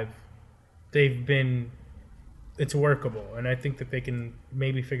 5, it's workable, and I think that they can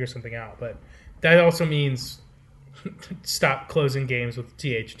maybe figure something out. But that also means stop closing games with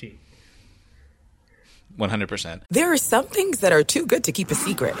THT. 100%. There are some things that are too good to keep a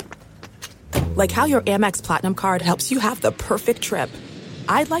secret. Like how your Amex Platinum card helps you have the perfect trip.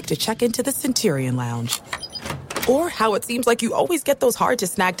 I'd like to check into the Centurion Lounge. Or how it seems like you always get those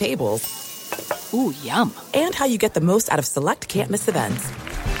hard-to-snag tables. Ooh, yum. And how you get the most out of select can't-miss events.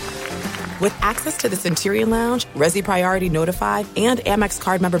 With access to the Centurion Lounge, Resi Priority Notified, and Amex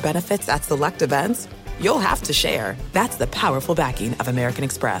card member benefits at select events, you'll have to share. That's the powerful backing of American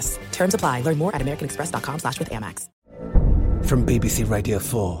Express. Terms apply. Learn more at americanexpress.com/withAmex. From BBC Radio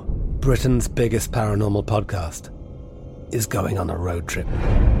 4, Britain's biggest paranormal podcast is going on a road trip.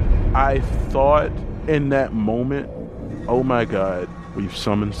 I thought in that moment, oh my God, we've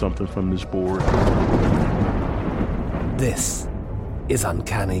summoned something from this board. This is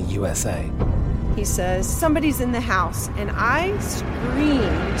Uncanny USA. He says, somebody's in the house, and I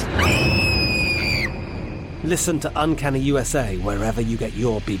screamed. Listen to Uncanny USA wherever you get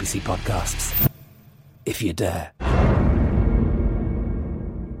your BBC podcasts, if you dare.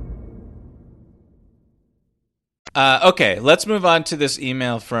 Okay, let's move on to this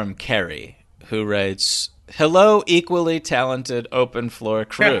email from Kerry, who writes, "Hello, equally talented open floor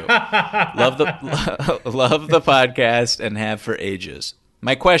crew. love the podcast and have for ages.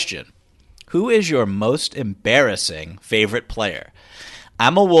 My question, who is your most embarrassing favorite player?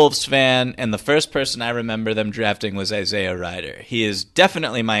 I'm a Wolves fan, and the first person I remember them drafting was Isaiah Ryder. He is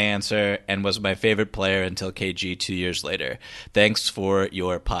definitely my answer and was my favorite player until KG 2 years later. Thanks for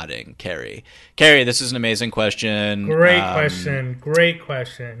your potting, Kerry." Kerry, this is an amazing question. Great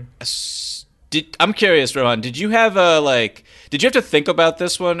question. I'm curious, Rohan, did you have did you have to think about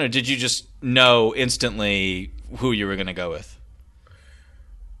this one, or did you just know instantly who you were going to go with?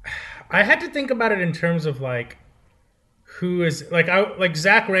 I had to think about it in terms of like who is like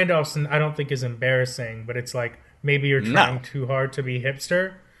Zach Randolphson. I don't think is embarrassing, but it's like maybe you're trying too hard to be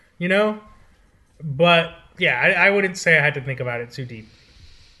hipster, you know. But yeah, I wouldn't say I had to think about it too deep.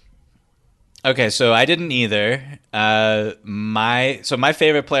 Okay, so I didn't either. My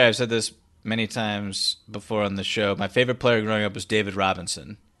favorite player, I've said this many times before on the show, my favorite player growing up was David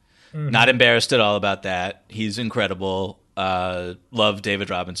Robinson. Mm-hmm. Not embarrassed at all about that. He's incredible. Love David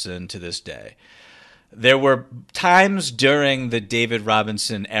Robinson to this day. There were times during the David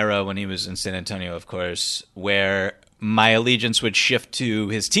Robinson era when he was in San Antonio, of course, where my allegiance would shift to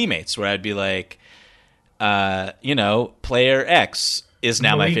his teammates, where I'd be like, player X is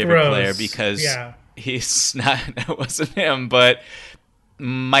now my favorite player because he's not, it wasn't him, but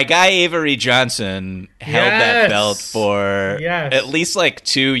my guy Avery Johnson held that belt for at least like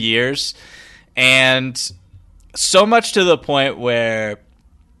 2 years. And so much to the point where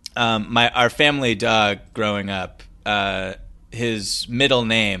our family dog growing up, his middle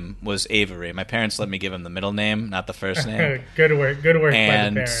name was Avery. My parents let me give him the middle name, not the first name. Good work by the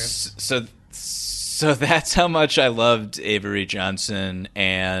and parents. So that's how much I loved Avery Johnson,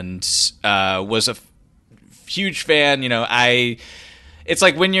 and was a huge fan. It's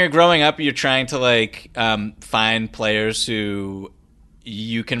like when you're growing up, you're trying to find players who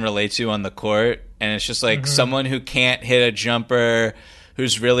you can relate to on the court, and it's just like someone who can't hit a jumper,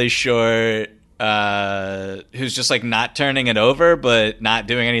 who's really short, who's just like not turning it over, but not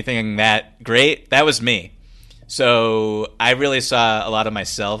doing anything that great. That was me. So I really saw a lot of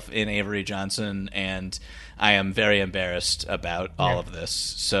myself in Avery Johnson, and I am very embarrassed about all of this.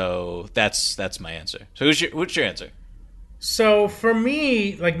 So that's my answer. So what's your answer? So for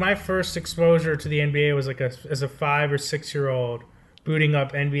me, like my first exposure to the NBA was as a 5 or 6 year old, booting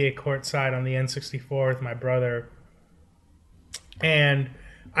up NBA courtside on the N64 with my brother. And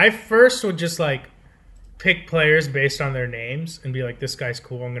I first would just like pick players based on their names and be like, this guy's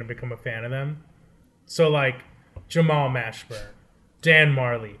cool, I'm going to become a fan of them. So like Jamal Mashburn, Dan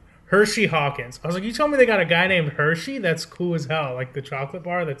Marley, Hershey Hawkins. I was like, you told me they got a guy named Hershey? That's cool as hell. Like the chocolate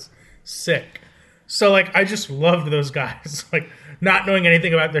bar, that's sick. So, like, I just loved those guys. Like, not knowing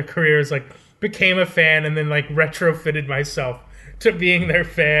anything about their careers, like, became a fan and then, like, retrofitted myself to being their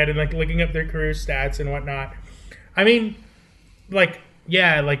fan and, like, looking up their career stats and whatnot. I mean, like,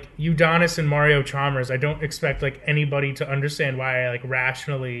 yeah, like, Udonis and Mario Chalmers, I don't expect, like, anybody to understand why I, like,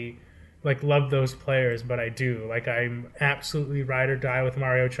 rationally, like, love those players, but I do. Like, I'm absolutely ride or die with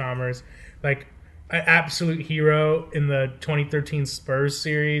Mario Chalmers. Like, an absolute hero in the 2013 Spurs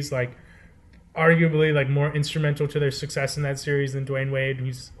series, like, arguably, like, more instrumental to their success in that series than Dwayne Wade,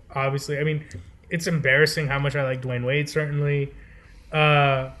 who's obviously, I mean, it's embarrassing how much I like Dwayne Wade, certainly.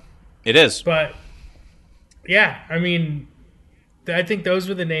 It is. But, yeah, I mean, I think those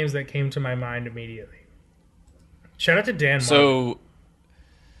were the names that came to my mind immediately. Shout out to Dan Martin. So,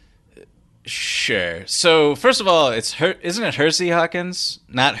 sure. So, first of all, isn't it Hersey Hawkins?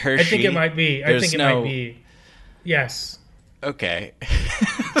 Not Hershey? I think it might be. Might be. Yes. Okay.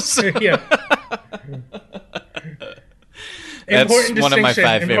 Yeah. That's one of my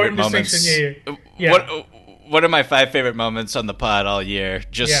 5 favorite moments. Yeah. One of my 5 favorite moments on the pod all year.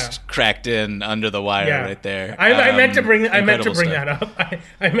 Just cracked in under the wire right there. I meant to bring that up.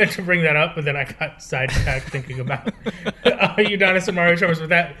 I meant to bring that up, but then I got sidetracked thinking about Udonis and Mario Chalmers.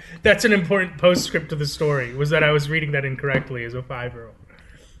 But that's an important postscript to the story. Was that I was reading that incorrectly as a 5-year-old.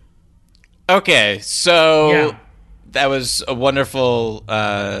 Okay, so that was a wonderful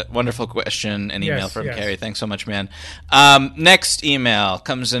question and email from Carrie. Thanks so much, man. Next email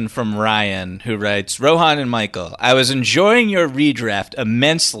comes in from Ryan, who writes, Rohan and Michael, I was enjoying your redraft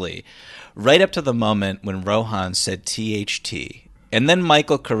immensely right up to the moment when Rohan said THT, and then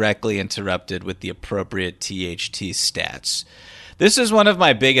Michael correctly interrupted with the appropriate THT stats. This is one of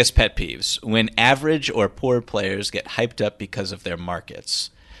my biggest pet peeves, when average or poor players get hyped up because of their markets.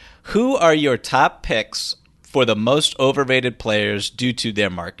 Who are your top picks for the most overrated players due to their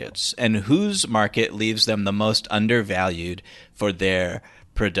markets, and whose market leaves them the most undervalued for their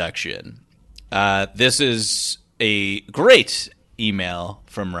production? This is a great email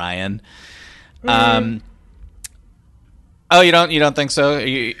from Ryan. Oh, you don't think so?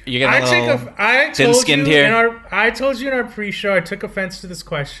 You getting a little thin-skinned here? I told you in our pre-show I took offense to this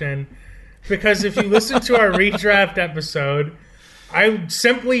question because if you listen to our redraft episode, I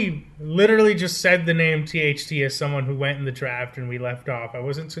simply literally just said the name THT as someone who went in the draft and we left off. I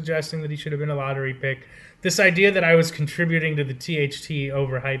wasn't suggesting that he should have been a lottery pick. This idea that I was contributing to the THT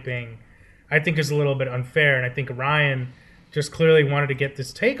overhyping, I think is a little bit unfair, and I think Ryan just clearly wanted to get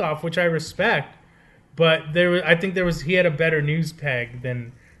this take off, which I respect. But he had a better news peg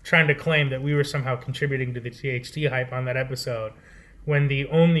than trying to claim that we were somehow contributing to the THT hype on that episode, when the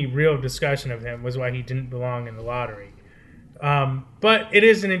only real discussion of him was why he didn't belong in the lottery. But it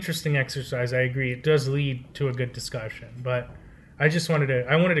is an interesting exercise. I agree. It does lead to a good discussion. But I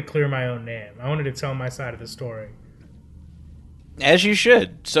wanted to clear my own name. I wanted to tell my side of the story. As you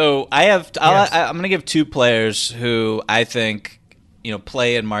should. So I'm going to give 2 players who I think,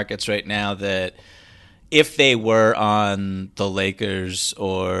 play in markets right now that if they were on the Lakers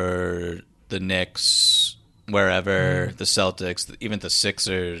or the Knicks, wherever, the Celtics, even the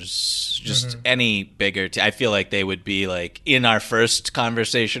Sixers, just any bigger I feel like they would be like in our first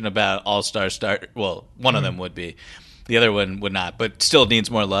conversation about all-star start. Well, one of them would be. The other one would not, but still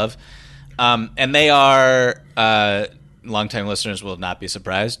needs more love. And they are, longtime listeners will not be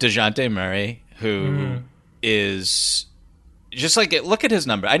surprised, DeJounte Murray, who is just like, look at his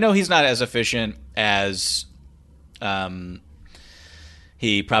number. I know he's not as efficient as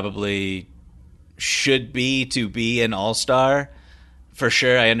he probably should be to be an all-star. For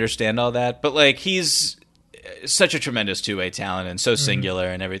sure, I understand all that. But, like, he's such a tremendous two-way talent and so singular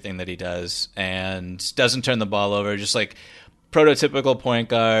in everything that he does and doesn't turn the ball over. Just, like, prototypical point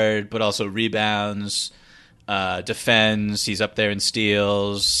guard, but also rebounds, defends. He's up there in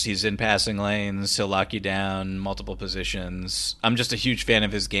steals. He's in passing lanes. He'll lock you down multiple positions. I'm just a huge fan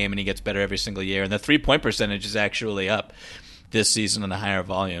of his game, and he gets better every single year. And the three-point percentage is actually up this season on a higher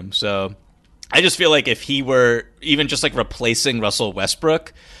volume. So I just feel like if he were even just like replacing Russell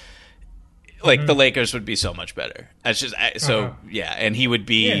Westbrook, like the Lakers would be so much better. That's just yeah, and he would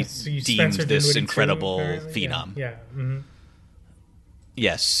be deemed this incredible phenom. Yeah.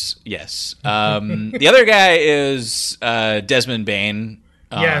 Yes. The other guy is Desmond Bane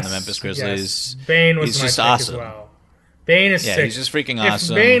on the Memphis Grizzlies. Yes. Bane was he's my just pick awesome. as well. Bane is sick. He's just freaking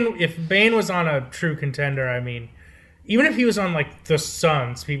awesome. If Bane was on a true contender, I mean, even if he was on like the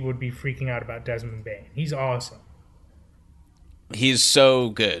Suns, people would be freaking out about Desmond Bane. He's awesome. He's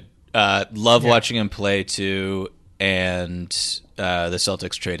so good. Love watching him play too. And the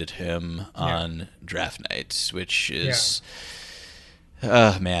Celtics traded him on draft night, which is,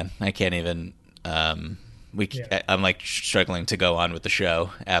 man, I can't even I'm like struggling to go on with the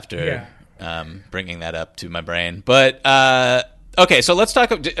show after bringing that up to my brain. But okay, so let's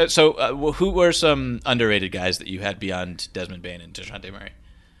talk. So who were some underrated guys that you had beyond Desmond Bane and DeJounte Murray?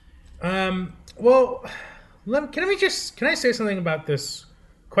 Well, can I say something about this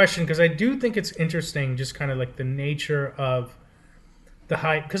question? Because I do think it's interesting, just kind of like the nature of the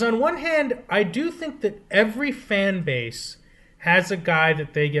hype. Because on one hand, I do think that every fan base has a guy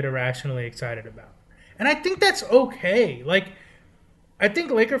that they get irrationally excited about. And I think that's okay. Like, I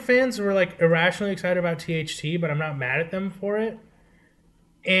think Laker fans were like irrationally excited about THT, but I'm not mad at them for it.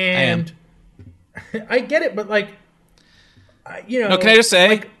 And I get it, but like, No, can I just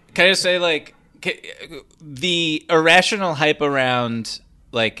say, the irrational hype around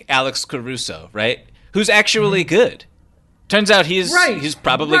like Alex Caruso, right? Who's actually good. Turns out he's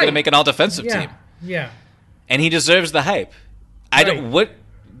probably going to make an all-defensive team. Yeah. And he deserves the hype.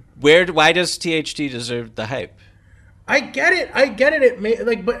 Why does THT deserve the hype? I get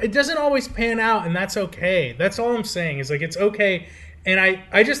it. But it doesn't always pan out, and that's okay. That's all I'm saying is like, it's okay. And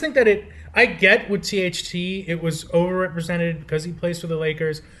I just think that I get with THT, it was overrepresented because he plays for the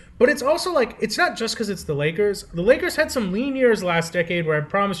Lakers. But it's also like, it's not just because it's the Lakers. The Lakers had some lean years last decade where I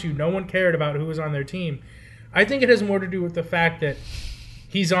promise you no one cared about who was on their team. I think it has more to do with the fact that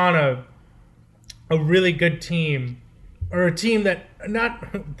he's on a really good team, or a team that,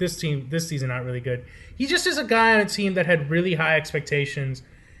 not this season not really good. He just is a guy on a team that had really high expectations,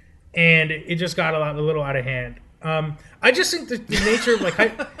 and it just got a little out of hand. I just think that the nature of like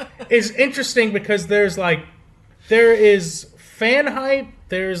hype is interesting because there is fan hype,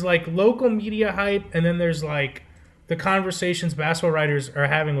 there's like local media hype, and then there's like the conversations basketball writers are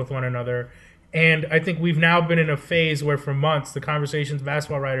having with one another. And I think we've now been in a phase where for months the conversations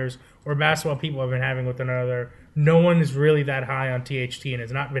basketball writers or basketball people have been having with one another, no one is really that high on THT and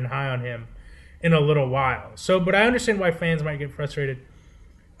has not been high on him in a little while. So, but I understand why fans might get frustrated.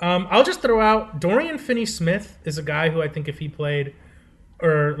 I'll just throw out Dorian Finney-Smith is a guy who I think if he played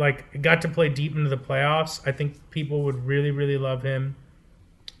or like got to play deep into the playoffs, I think people would really, really love him.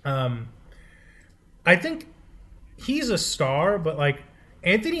 I think he's a star, but like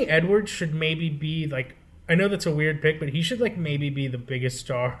Anthony Edwards should maybe be like, I know that's a weird pick, but he should like maybe be the biggest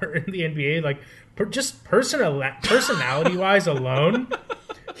star in the NBA. Like just personality-wise alone,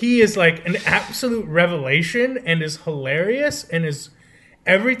 he is like an absolute revelation and is hilarious and is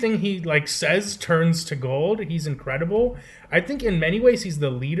everything he like says turns to gold. He's incredible. I think in many ways he's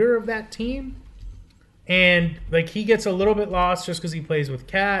the leader of that team. And like he gets a little bit lost just because he plays with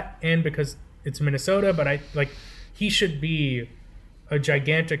Cat and because it's Minnesota, but he should be a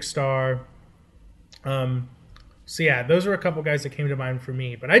gigantic star. So yeah, those are a couple guys that came to mind for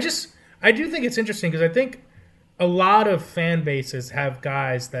me. But I do think it's interesting because I think a lot of fan bases have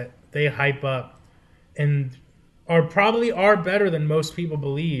guys that they hype up and are better than most people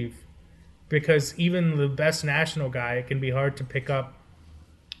believe, because even the best national guy, it can be hard to pick up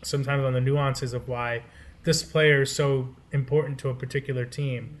sometimes on the nuances of why this player is so important to a particular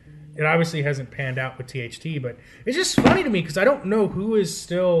team. It obviously hasn't panned out with THT, but it's just funny to me because I don't know who is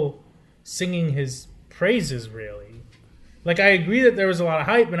still singing his praises, really. Like, I agree that there was a lot of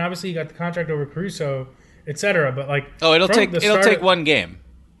hype, and obviously he got the contract over Caruso, etc. But like, it'll take one game.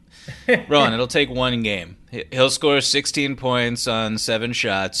 Rowan, it'll take one game. He'll score 16 points on 7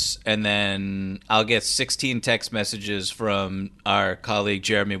 shots, and then I'll get 16 text messages from our colleague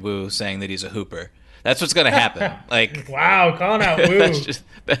Jeremy Wu saying that he's a hooper. That's what's going to happen. Like, wow, calling out Wu.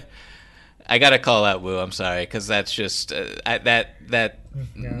 I got to call out Wu. I'm sorry, because that's just that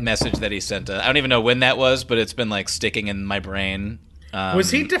message that he sent. I don't even know when that was, but it's been like sticking in my brain.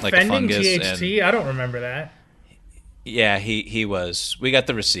 Was he defending THT? I don't remember that. Yeah, he was. We got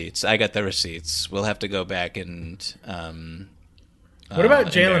the receipts. I got the receipts. We'll have to go back and what about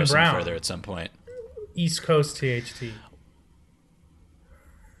Jaylen Brown further at some point? East Coast THT.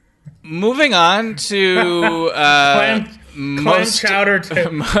 Moving on to clam chowder,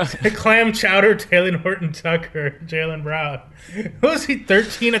 Taylor Horton Tucker, Jaylen Brown. Was he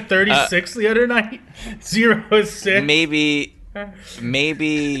 13 of 36 the other night? 0 of 6. Maybe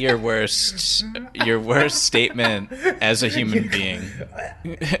your worst statement as a human being.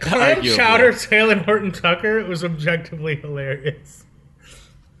 Clam chowder, Taylor Horton Tucker. It was objectively hilarious.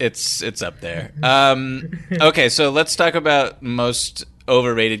 It's up there. Okay, so let's talk about most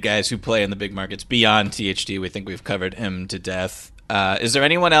overrated guys who play in the big markets beyond THT. We think we've covered him to death. Is there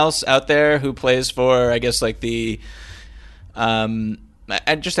anyone else out there who plays for, I guess, like the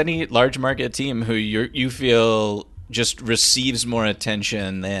just any large market team who you feel just receives more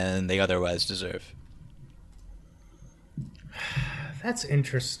attention than they otherwise deserve? That's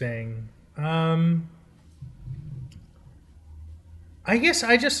interesting. I guess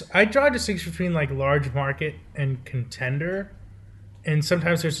I draw a distinction between like large market and contender, and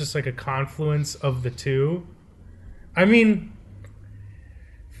sometimes there's just like a confluence of the two. I mean,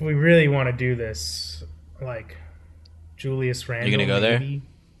 if we really want to do this, like Julius Randle, you gonna go maybe.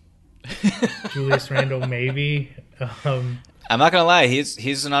 There? Julius Randle, maybe. I'm not gonna lie,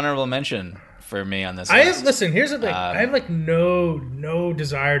 he's an honorable mention for me on this list. Listen, here's the thing. I have like no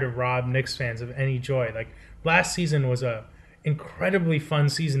desire to rob Knicks fans of any joy. Like last season was a incredibly fun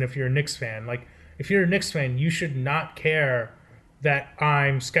season if you're a Knicks fan. Like if you're a Knicks fan, you should not care that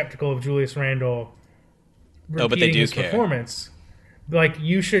I'm skeptical of Julius Randle repeating his performance. Like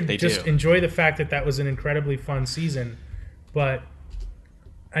you should enjoy the fact that was an incredibly fun season. But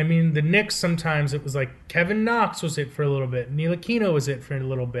I mean, the Knicks sometimes it was like Kevin Knox was it for a little bit, Ntilikina was it for a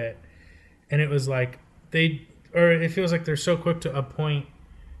little bit, and it was like it feels like they're so quick to appoint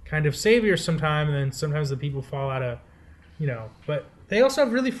kind of saviors sometimes, and then sometimes the people fall out of. But they also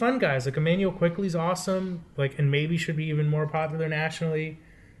have really fun guys. Like Immanuel Quickley's awesome. Like, and maybe should be even more popular nationally.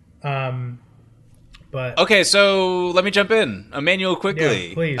 But okay, so let me jump in. Immanuel Quickley.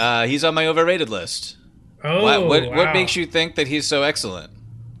 Yeah, please. He's on my overrated list. Oh, what makes you think that he's so excellent?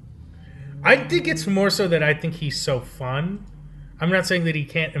 I think it's more so that I think he's so fun. I'm not saying that he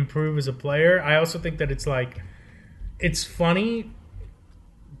can't improve as a player. I also think that it's funny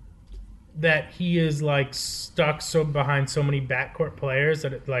that he is like stuck so behind so many backcourt players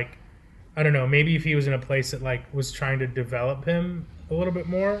that it like, I don't know, maybe if he was in a place that like was trying to develop him a little bit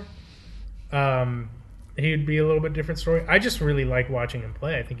more, he would be a little bit different story. I just really like watching him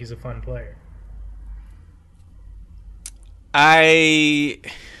play. I think he's a fun player.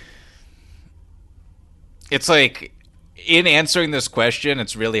 It's like in answering this question,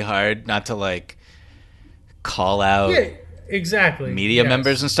 it's really hard not to like call out exactly media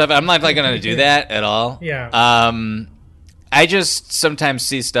members and stuff. I'm not like going to do that at all. Yeah. I just sometimes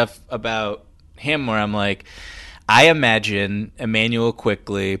see stuff about him where I'm like, I imagine Immanuel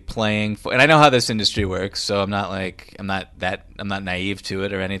Quickley playing for, and I know how this industry works, so I'm not naive to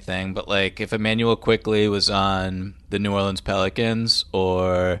it or anything, but like if Immanuel Quickley was on the New Orleans Pelicans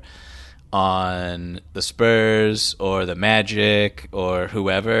or on the Spurs or the Magic or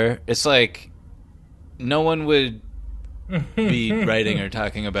whoever, it's like no one would be writing or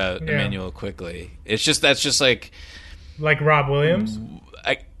talking about Immanuel Quickley. It's just that's just like Rob Williams.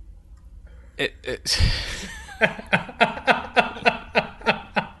 I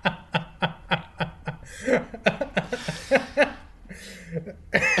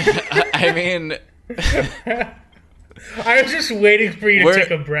mean, I was just waiting for you to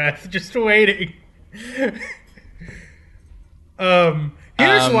take a breath. Just waiting.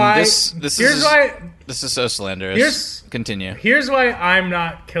 Here's why. This is so slanderous. Continue. Here's why I'm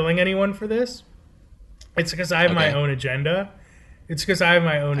not killing anyone for this. It's because I have my own agenda. I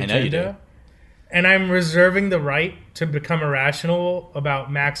know you do. And I'm reserving the right to become irrational about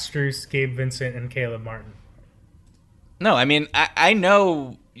Max Strus, Gabe Vincent, and Caleb Martin. No, I mean, I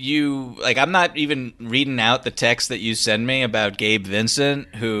know you, like, I'm not even reading out the text that you send me about Gabe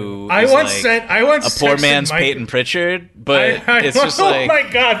Vincent, who is a poor man's Peyton Pritchard, but it's just like... Oh my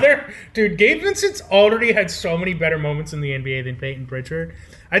God, dude, Gabe Vincent's already had so many better moments in the NBA than Peyton Pritchard.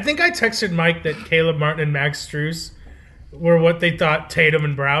 I think I texted Mike that Caleb Martin and Max Strus were what they thought Tatum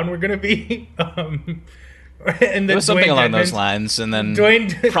and Brown were going to be. And then it was something along those lines, and then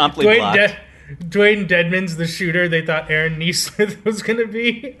promptly blocked. Dwayne Dedmon's the shooter they thought Aaron Nesmith was going to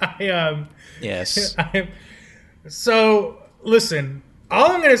be. Yes. So, listen,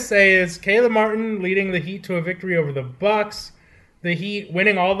 all I'm going to say is Caleb Martin leading the Heat to a victory over the Bucks. The Heat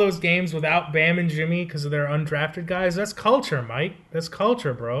winning all those games without Bam and Jimmy because of their undrafted guys. That's culture, Mike. That's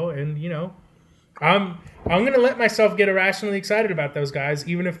culture, bro. And, you know, I'm going to let myself get irrationally excited about those guys,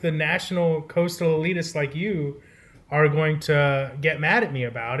 even if the national coastal elitists like you are going to get mad at me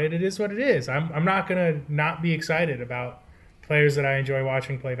about it. It is what it is. I'm not going to not be excited about players that I enjoy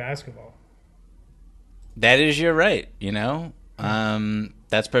watching play basketball. That is your right, you know?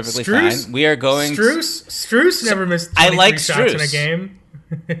 That's perfectly fine. We are going... Strus never missed 23 shots in a game.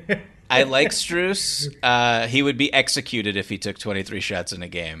 I like Strus. He would be executed if he took 23 shots in a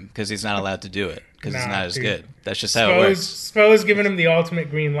game because he's not allowed to do it because he's not as good. That's just how it works. Spo's giving him the ultimate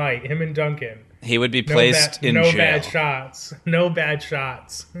green light, him and Duncan. He would be placed in jail. No bad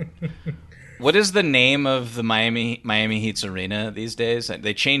shots. What is the name of the Miami Heat's arena these days?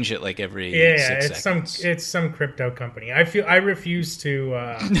 They change it like every 6 seconds. It's some crypto company. I refuse to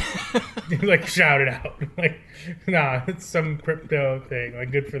like shout it out. Like, nah, it's some crypto thing.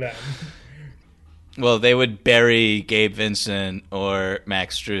 Like, good for them. Well, they would bury Gabe Vincent or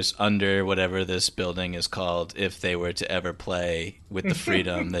Max Strus under whatever this building is called if they were to ever play with the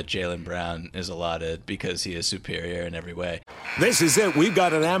freedom that Jaylen Brown is allotted because he is superior in every way. This is it. We've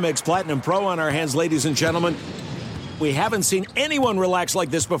got an Amex Platinum Pro on our hands, ladies and gentlemen. We haven't seen anyone relax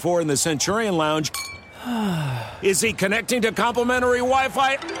like this before in the Centurion Lounge. Is he connecting to complimentary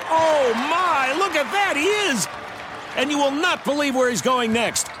Wi-Fi? Oh, my! Look at that! He is! And you will not believe where he's going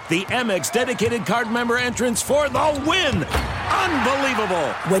next. The Amex dedicated card member entrance for the win. Unbelievable.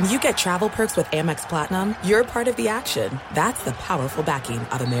 When you get travel perks with Amex Platinum, you're part of the action. That's the powerful backing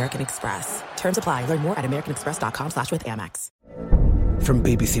of American Express. Terms apply. Learn more at americanexpress.com/withAmex. From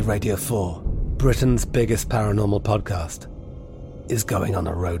BBC Radio 4, Britain's biggest paranormal podcast is going on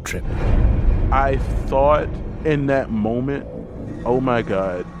a road trip. I thought in that moment, oh my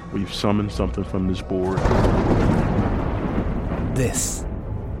God, we've summoned something from this board. This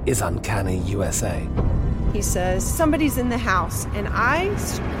is Uncanny USA. He says, somebody's in the house, and I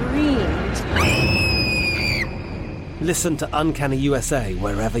screamed. Listen to Uncanny USA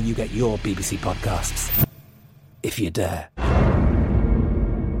wherever you get your BBC podcasts, if you dare.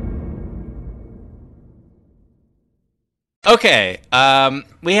 Okay,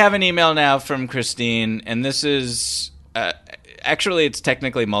 we have an email now from Christine, and this is... actually, it's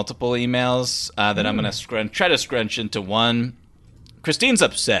technically multiple emails that I'm going to try to scrunch into one. Christine's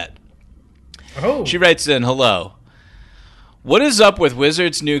upset. Oh. She writes in, hello. What is up with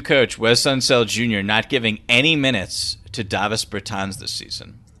Wizards' new coach, Wes Unseld Jr., not giving any minutes to Davis Bertans this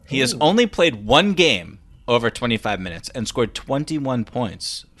season? He has only played one game over 25 minutes and scored 21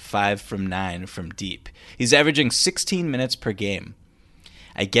 points, 5 from 9 from deep. He's averaging 16 minutes per game.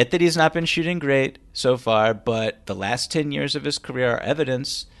 I get that he's not been shooting great so far, but the last 10 years of his career are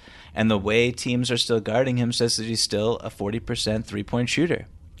evidence, and the way teams are still guarding him says that he's still a 40% three-point shooter.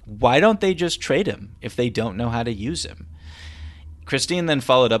 Why don't they just trade him if they don't know how to use him? Christine then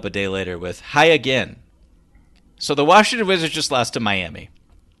followed up a day later with, hi again. So the Washington Wizards just lost to Miami.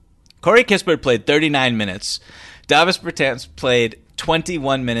 Corey Kispert played 39 minutes. Davis Bertans played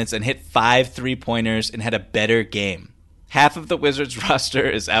 21 minutes and hit 5 three-pointers and had a better game. Half of the Wizards roster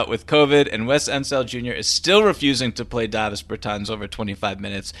is out with COVID, and Wes Unseld Jr. is still refusing to play Davis Bertans over 25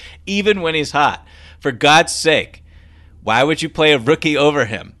 minutes, even when he's hot. For God's sake, why would you play a rookie over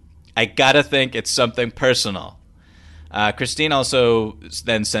him? I gotta think it's something personal. Christine also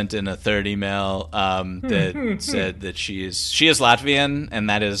then sent in a third email that said that she is Latvian, and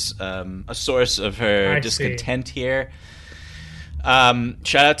that is a source of her discontent here.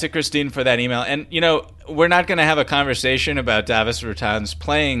 Shout out to Christine for that email. And, you know, we're not going to have a conversation about Davis Bertans'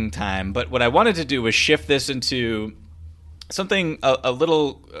 playing time, but what I wanted to do was shift this into something a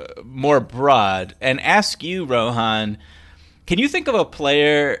little more broad and ask you, Rohan, can you think of a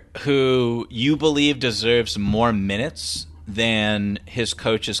player who you believe deserves more minutes than his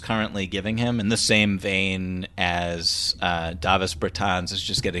coach is currently giving him, in the same vein as Davis Bertans is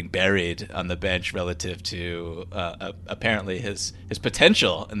just getting buried on the bench relative to apparently his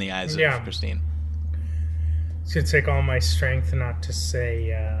potential in the eyes of Christine? It's going to take all my strength not to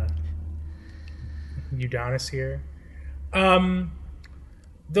say Udonis here. The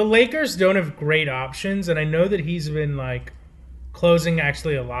Lakers don't have great options, and I know that he's been closing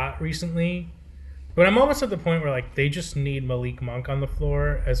actually a lot recently. But I'm almost at the point where they just need Malik Monk on the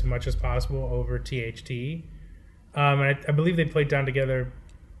floor as much as possible over THT. And I believe they played down together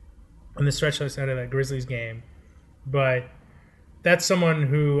on the stretch outside of that Grizzlies game. But that's someone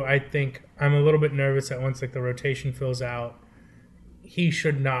who I think I'm a little bit nervous that once the rotation fills out, he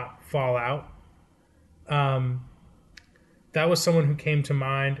should not fall out. That was someone who came to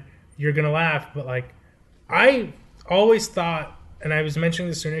mind. You're going to laugh, but I always thought, and I was mentioning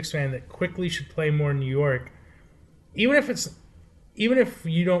this to a Knicks fan, that Quickley should play more in New York. Even if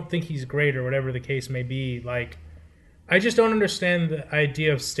you don't think he's great or whatever the case may be, I just don't understand the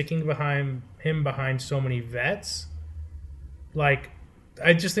idea of sticking behind so many vets.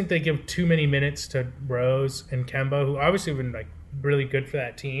 I just think they give too many minutes to Rose and Kemba, who obviously have been really good for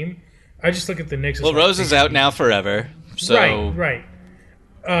that team. I just look at the Knicks. Well, Rose is out now forever. So right.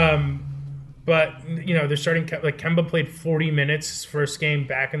 But, they're starting... Kemba played 40 minutes his first game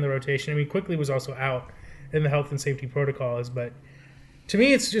back in the rotation. I mean, Quickley was also out in the health and safety protocols. But to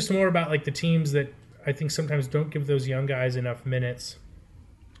me, it's just more about, the teams that I think sometimes don't give those young guys enough minutes.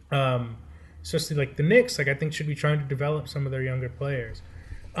 Especially, the Knicks, I think should be trying to develop some of their younger players.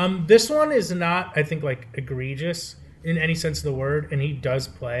 This one is not, I think, egregious in any sense of the word, and he does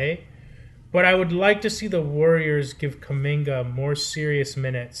play. But I would like to see the Warriors give Kuminga more serious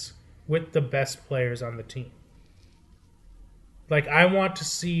minutes with the best players on the team. Like, I want to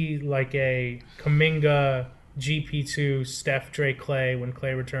see like a Kuminga, GP2, Steph, Dre, Clay when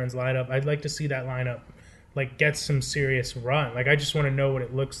Clay returns lineup. I'd like to see that lineup like get some serious run. Like, I just want to know what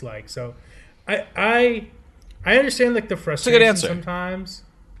it looks like. So I understand like the frustration sometimes.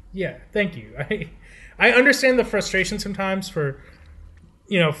 Yeah, thank you. I understand the frustration sometimes for,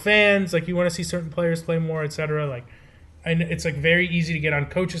 you know, fans. Like, you want to see certain players play more, etc. Like, and it's like very easy to get on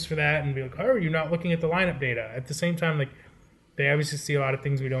coaches for that and be like, "Oh, are you not looking at the lineup data?" At the same time, like, they obviously see a lot of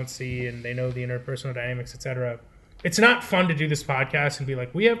things we don't see, and they know the interpersonal dynamics, etc. It's not fun to do this podcast and be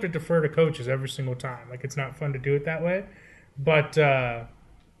like, we have to defer to coaches every single time. Like, it's not fun to do it that way. But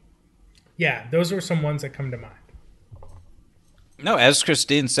yeah, those are some ones that come to mind. No, as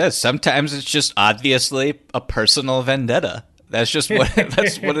Christine says, sometimes it's just obviously a personal vendetta. That's just what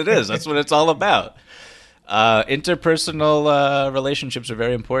that's what it is. That's what it's all about. Interpersonal relationships are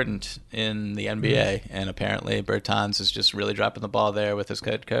very important in the NBA, and apparently Bertans is just really dropping the ball there with his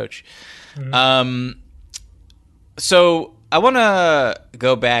head coach. So I want to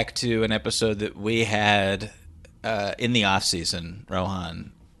go back to an episode that we had in the offseason,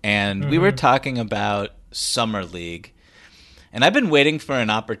 Rohan, and we were talking about Summer League. And I've been waiting for an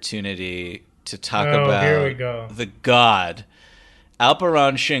opportunity to talk about the god,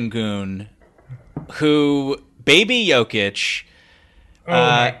 Alperen Şengün, who, baby Jokic, oh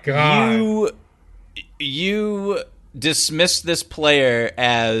my God. You dismissed this player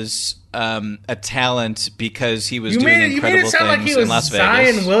as a talent because he was doing incredible things in Las Vegas. You made it sound like he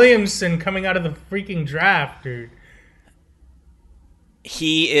was Zion Williamson coming out of the freaking draft, dude.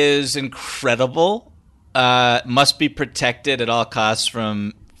 He is incredible. Must be protected at all costs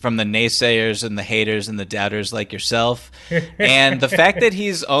from the naysayers and the haters and the doubters like yourself. And the fact that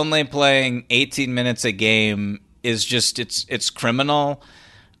he's only playing 18 minutes a game is just it's criminal.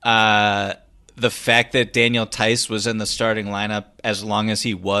 The fact that Daniel Theis was in the starting lineup as long as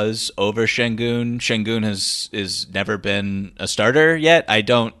he was over Şengün. Şengün has never been a starter yet. I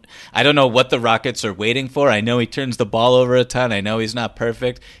don't know what the Rockets are waiting for. I know he turns the ball over a ton. I know he's not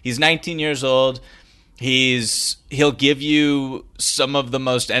perfect. He's 19 years old. He'll give you some of the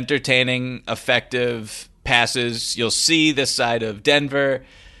most entertaining, effective passes you'll see this side of Denver.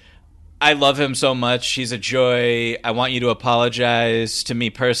 I love him so much. He's a joy. I want you to apologize to me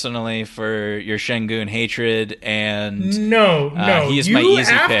personally for your Şengün hatred. And no, he's my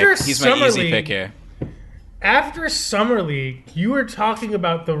easy pick. He's my easy pick here. After Summer League, you were talking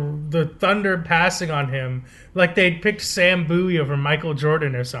about the Thunder passing on him like they'd picked Sam Bowie over Michael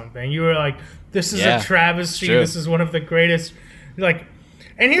Jordan or something. You were like, this is a travesty. This is one of the greatest. Like,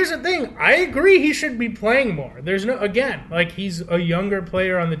 and here's the thing. I agree he should be playing more. There's no, again, like, he's a younger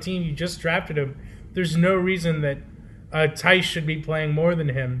player on the team. You just drafted him. There's no reason that Theis should be playing more than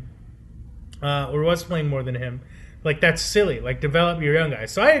him or was playing more than him. Like, that's silly. Like, develop your young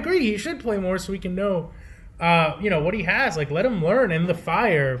guys. So I agree he should play more so we can know what he has. Like, let him learn in the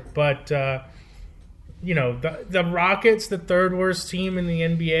fire. But, the Rockets, the third worst team in the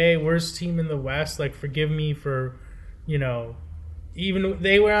NBA, worst team in the West, like, forgive me for, even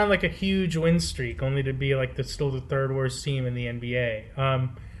they were on, like, a huge win streak, only to be, like, still the third worst team in the NBA.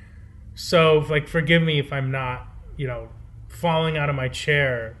 So, like, forgive me if I'm not, falling out of my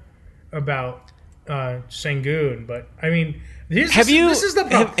chair about Şengün. But, I mean... This is the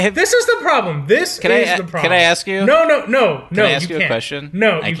problem. This is the problem. Can I ask you? No. Can I ask you a question?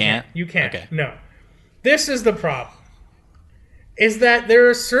 No, I can't. You can't. Okay. No. This is the problem. Is that there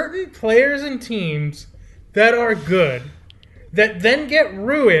are certain players and teams that are good that then get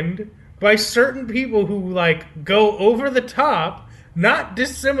ruined by certain people who, like, go over the top, not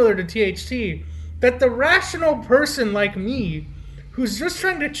dissimilar to THT, that the rational person like me, who's just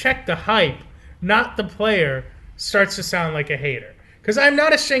trying to check the hype, not the player, starts to sound like a hater. Because I'm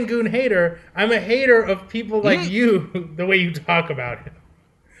not a Şengün hater. I'm a hater of people like you, the way you talk about him.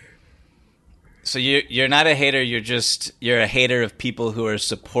 So you're not a hater. You're a hater of people who are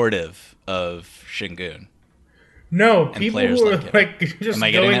supportive of Şengün. No, people who are like just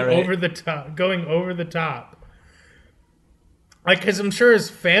going over the top. Like, because I'm sure his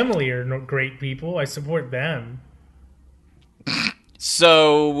family are great people. I support them.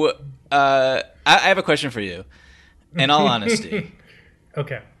 So I have a question for you. In all honesty.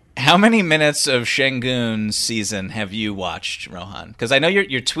 Okay. How many minutes of Şengün's season have you watched, Rohan? Because I know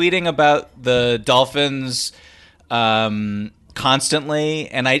you're tweeting about the Dolphins constantly,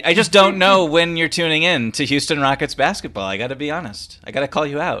 and I just don't know when you're tuning in to Houston Rockets basketball. I got to be honest. I got to call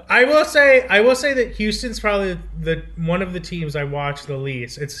you out. I will say that Houston's probably one of the teams I watch the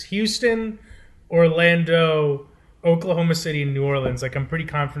least. It's Houston, Orlando, Oklahoma City, and New Orleans. Like, I'm pretty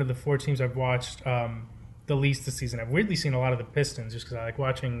confident of the four teams I've watched the the least this season. I've weirdly seen a lot of the Pistons just because I like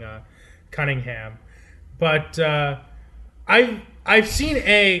watching Cunningham. But I've seen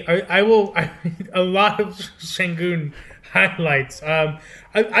a lot of Şengün highlights.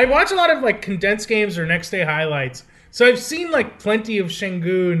 I watch a lot of like condensed games or next day highlights. So I've seen like plenty of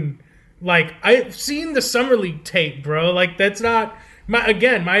Şengün. Like I've seen the Summer League tape, bro. Like that's not my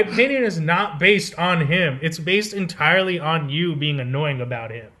opinion is not based on him. It's based entirely on you being annoying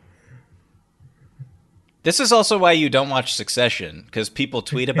about him. This is also why you don't watch Succession, because people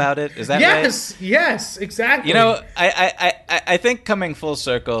tweet about it. Is that right? Yes, exactly. You know, I think coming full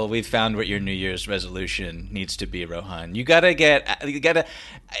circle, we've found what your New Year's resolution needs to be, Rohan.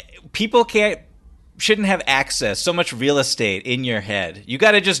 People shouldn't have access, so much real estate in your head. You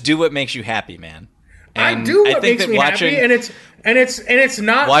got to just do what makes you happy, man. And I do what makes me happy, and it's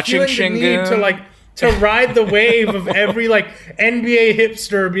not watching feeling the need to ride the wave of every like NBA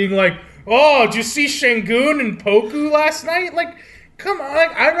hipster being like, oh, did you see Şengün and Poku last night? Like, come on.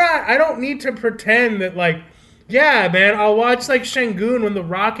 Like, I don't need to pretend that, like, yeah, man, I'll watch, like, Şengün when the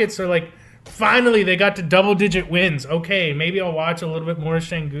Rockets are, like, finally they got to double-digit wins. Okay, maybe I'll watch a little bit more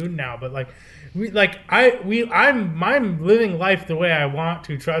Şengün now. But, like, I'm living life the way I want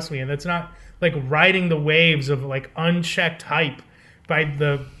to, trust me. And that's not, like, riding the waves of, like, unchecked hype by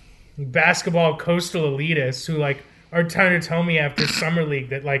the basketball coastal elitists who, like, are trying to tell me after Summer League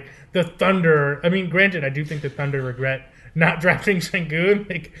that, like, the Thunder... I mean, granted, I do think the Thunder regret not drafting Şengün.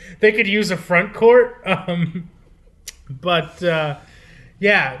 Like, they could use a front court.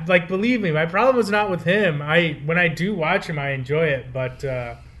 Yeah, like, believe me, my problem is not with him. When I do watch him, I enjoy it. But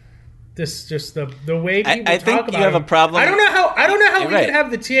this just the way people I talk think about you have him. a problem. I don't know how we right. could have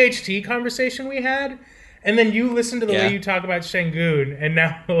the THT conversation we had, and then you listen to the way you talk about Şengün, and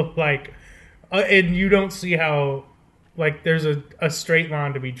now, like... and you don't see how... Like, there's a straight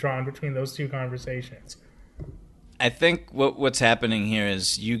line to be drawn between those two conversations. I think what's happening here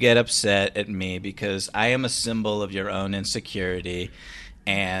is you get upset at me because I am a symbol of your own insecurity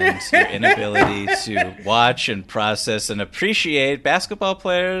and your inability to watch and process and appreciate basketball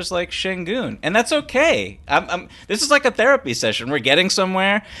players like Şengün. And that's okay. This is like a therapy session. We're getting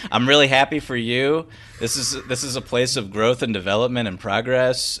somewhere. I'm really happy for you. This is a place of growth and development and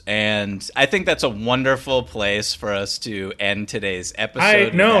progress. And I think that's a wonderful place for us to end today's episode.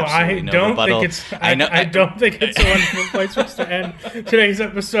 I don't think it's a wonderful place for us to end today's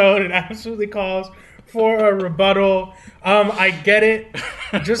episode. It absolutely calls for a rebuttal. I get it.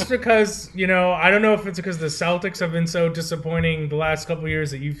 Just because, you know, I don't know if it's because the Celtics have been so disappointing the last couple of years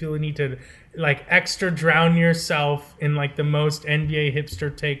that you feel the need to, like, extra drown yourself in, like, the most NBA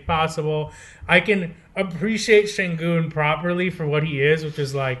hipster take possible. I can appreciate Şengün properly for what he is, which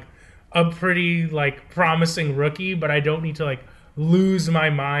is, like, a pretty, like, promising rookie, but I don't need to, like, lose my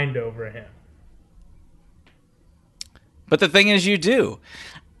mind over him. But the thing is, you do.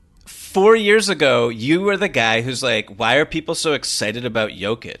 4 years ago, you were the guy who's like, why are people so excited about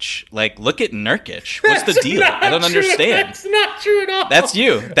Jokic? Like, look at Nurkic. What's the deal? I don't understand. That's not true at all. That's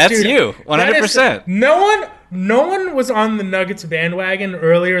you. That's Dude, you. 100%. No one was on the Nuggets bandwagon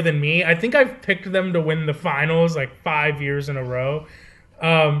earlier than me. I think I've picked them to win the finals like 5 years in a row.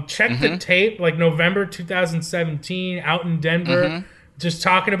 Check the tape, like November 2017, out in Denver, just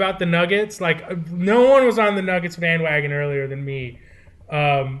talking about the Nuggets. Like, no one was on the Nuggets bandwagon earlier than me.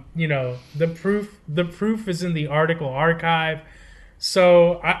 You know, the proof is in the article archive.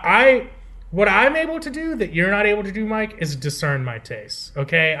 So what I'm able to do that you're not able to do, Mike, is discern my tastes.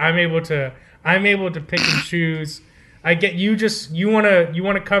 Okay, I'm able to pick and choose. I get you want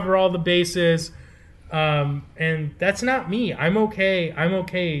to cover all the bases, and that's not me. I'm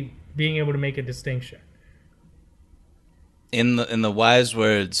okay being able to make a distinction. In the wise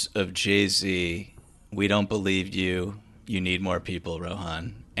words of Jay-Z, we don't believe you. You need more people,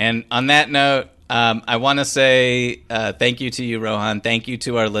 Rohan. And on that note, I want to say thank you to you, Rohan. Thank you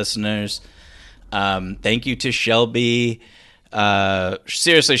to our listeners. Thank you to Shelby.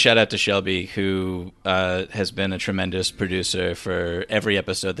 Seriously, shout out to Shelby, who has been a tremendous producer for every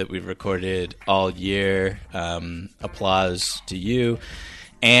episode that we've recorded all year. Applause to you.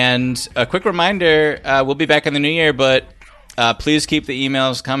 And a quick reminder, we'll be back in the new year, but please keep the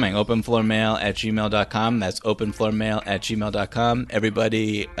emails coming. openfloormail@gmail.com. That's openfloormail@gmail.com.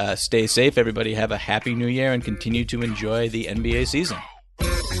 Everybody stay safe. Everybody have a happy new year and continue to enjoy the NBA season.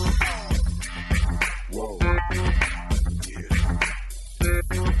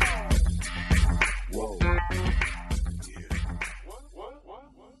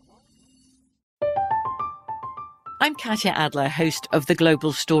 I'm Katya Adler, host of The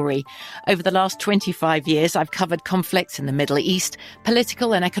Global Story. Over the last 25 years, I've covered conflicts in the Middle East,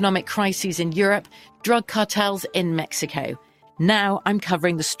 political and economic crises in Europe, drug cartels in Mexico. Now I'm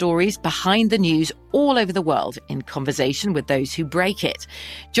covering the stories behind the news all over the world in conversation with those who break it.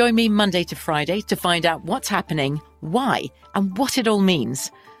 Join me Monday to Friday to find out what's happening, why, and what it all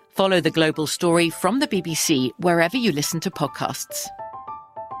means. Follow The Global Story from the BBC wherever you listen to podcasts.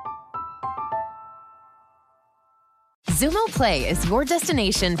 Xumo Play is your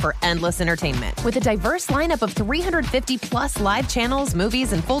destination for endless entertainment. With a diverse lineup of 350 plus live channels,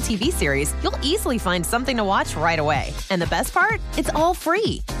 movies, and full TV series, you'll easily find something to watch right away. And the best part? It's all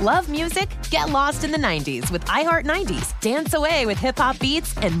free. Love music? Get lost in the 90s with iHeart 90s, dance away with hip-hop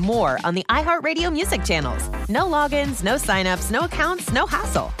beats, and more on the iHeartRadio music channels. No logins, no signups, no accounts, no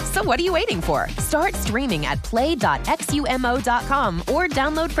hassle. So what are you waiting for? Start streaming at play.xumo.com or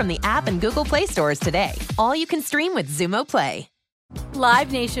download from the app and Google Play stores today. All you can stream with Xumo Play.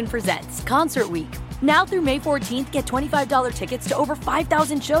 Live Nation presents Concert Week. Now through May 14th, get $25 tickets to over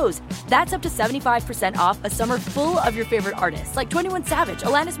 5,000 shows. That's up to 75% off a summer full of your favorite artists like 21 Savage,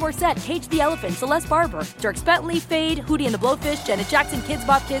 Alanis Morissette, Cage the Elephant, Celeste Barber, Dierks Bentley, Fade, Hootie and the Blowfish, Janet Jackson, Kids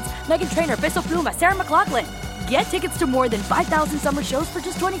Bop Kids, Meghan Trainor, Bissell Pluma, Sarah McLachlan. Get tickets to more than 5,000 summer shows for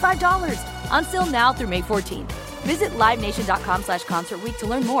just $25. Until now through May 14th. Visit LiveNation.com/Concert Week to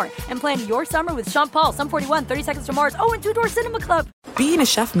learn more and plan your summer with Sean Paul, Sum 41, 30 Seconds to Mars, and Two Door Cinema Club. Being a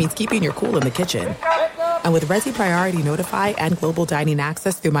chef means keeping your cool in the kitchen. And with Resi Priority Notify and Global Dining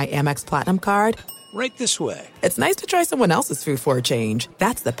Access through my Amex Platinum card, Right this way. it's nice to try someone else's food for a change.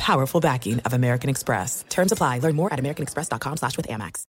 That's the powerful backing of American Express. Terms apply. Learn more at americanexpress.com/withAmex.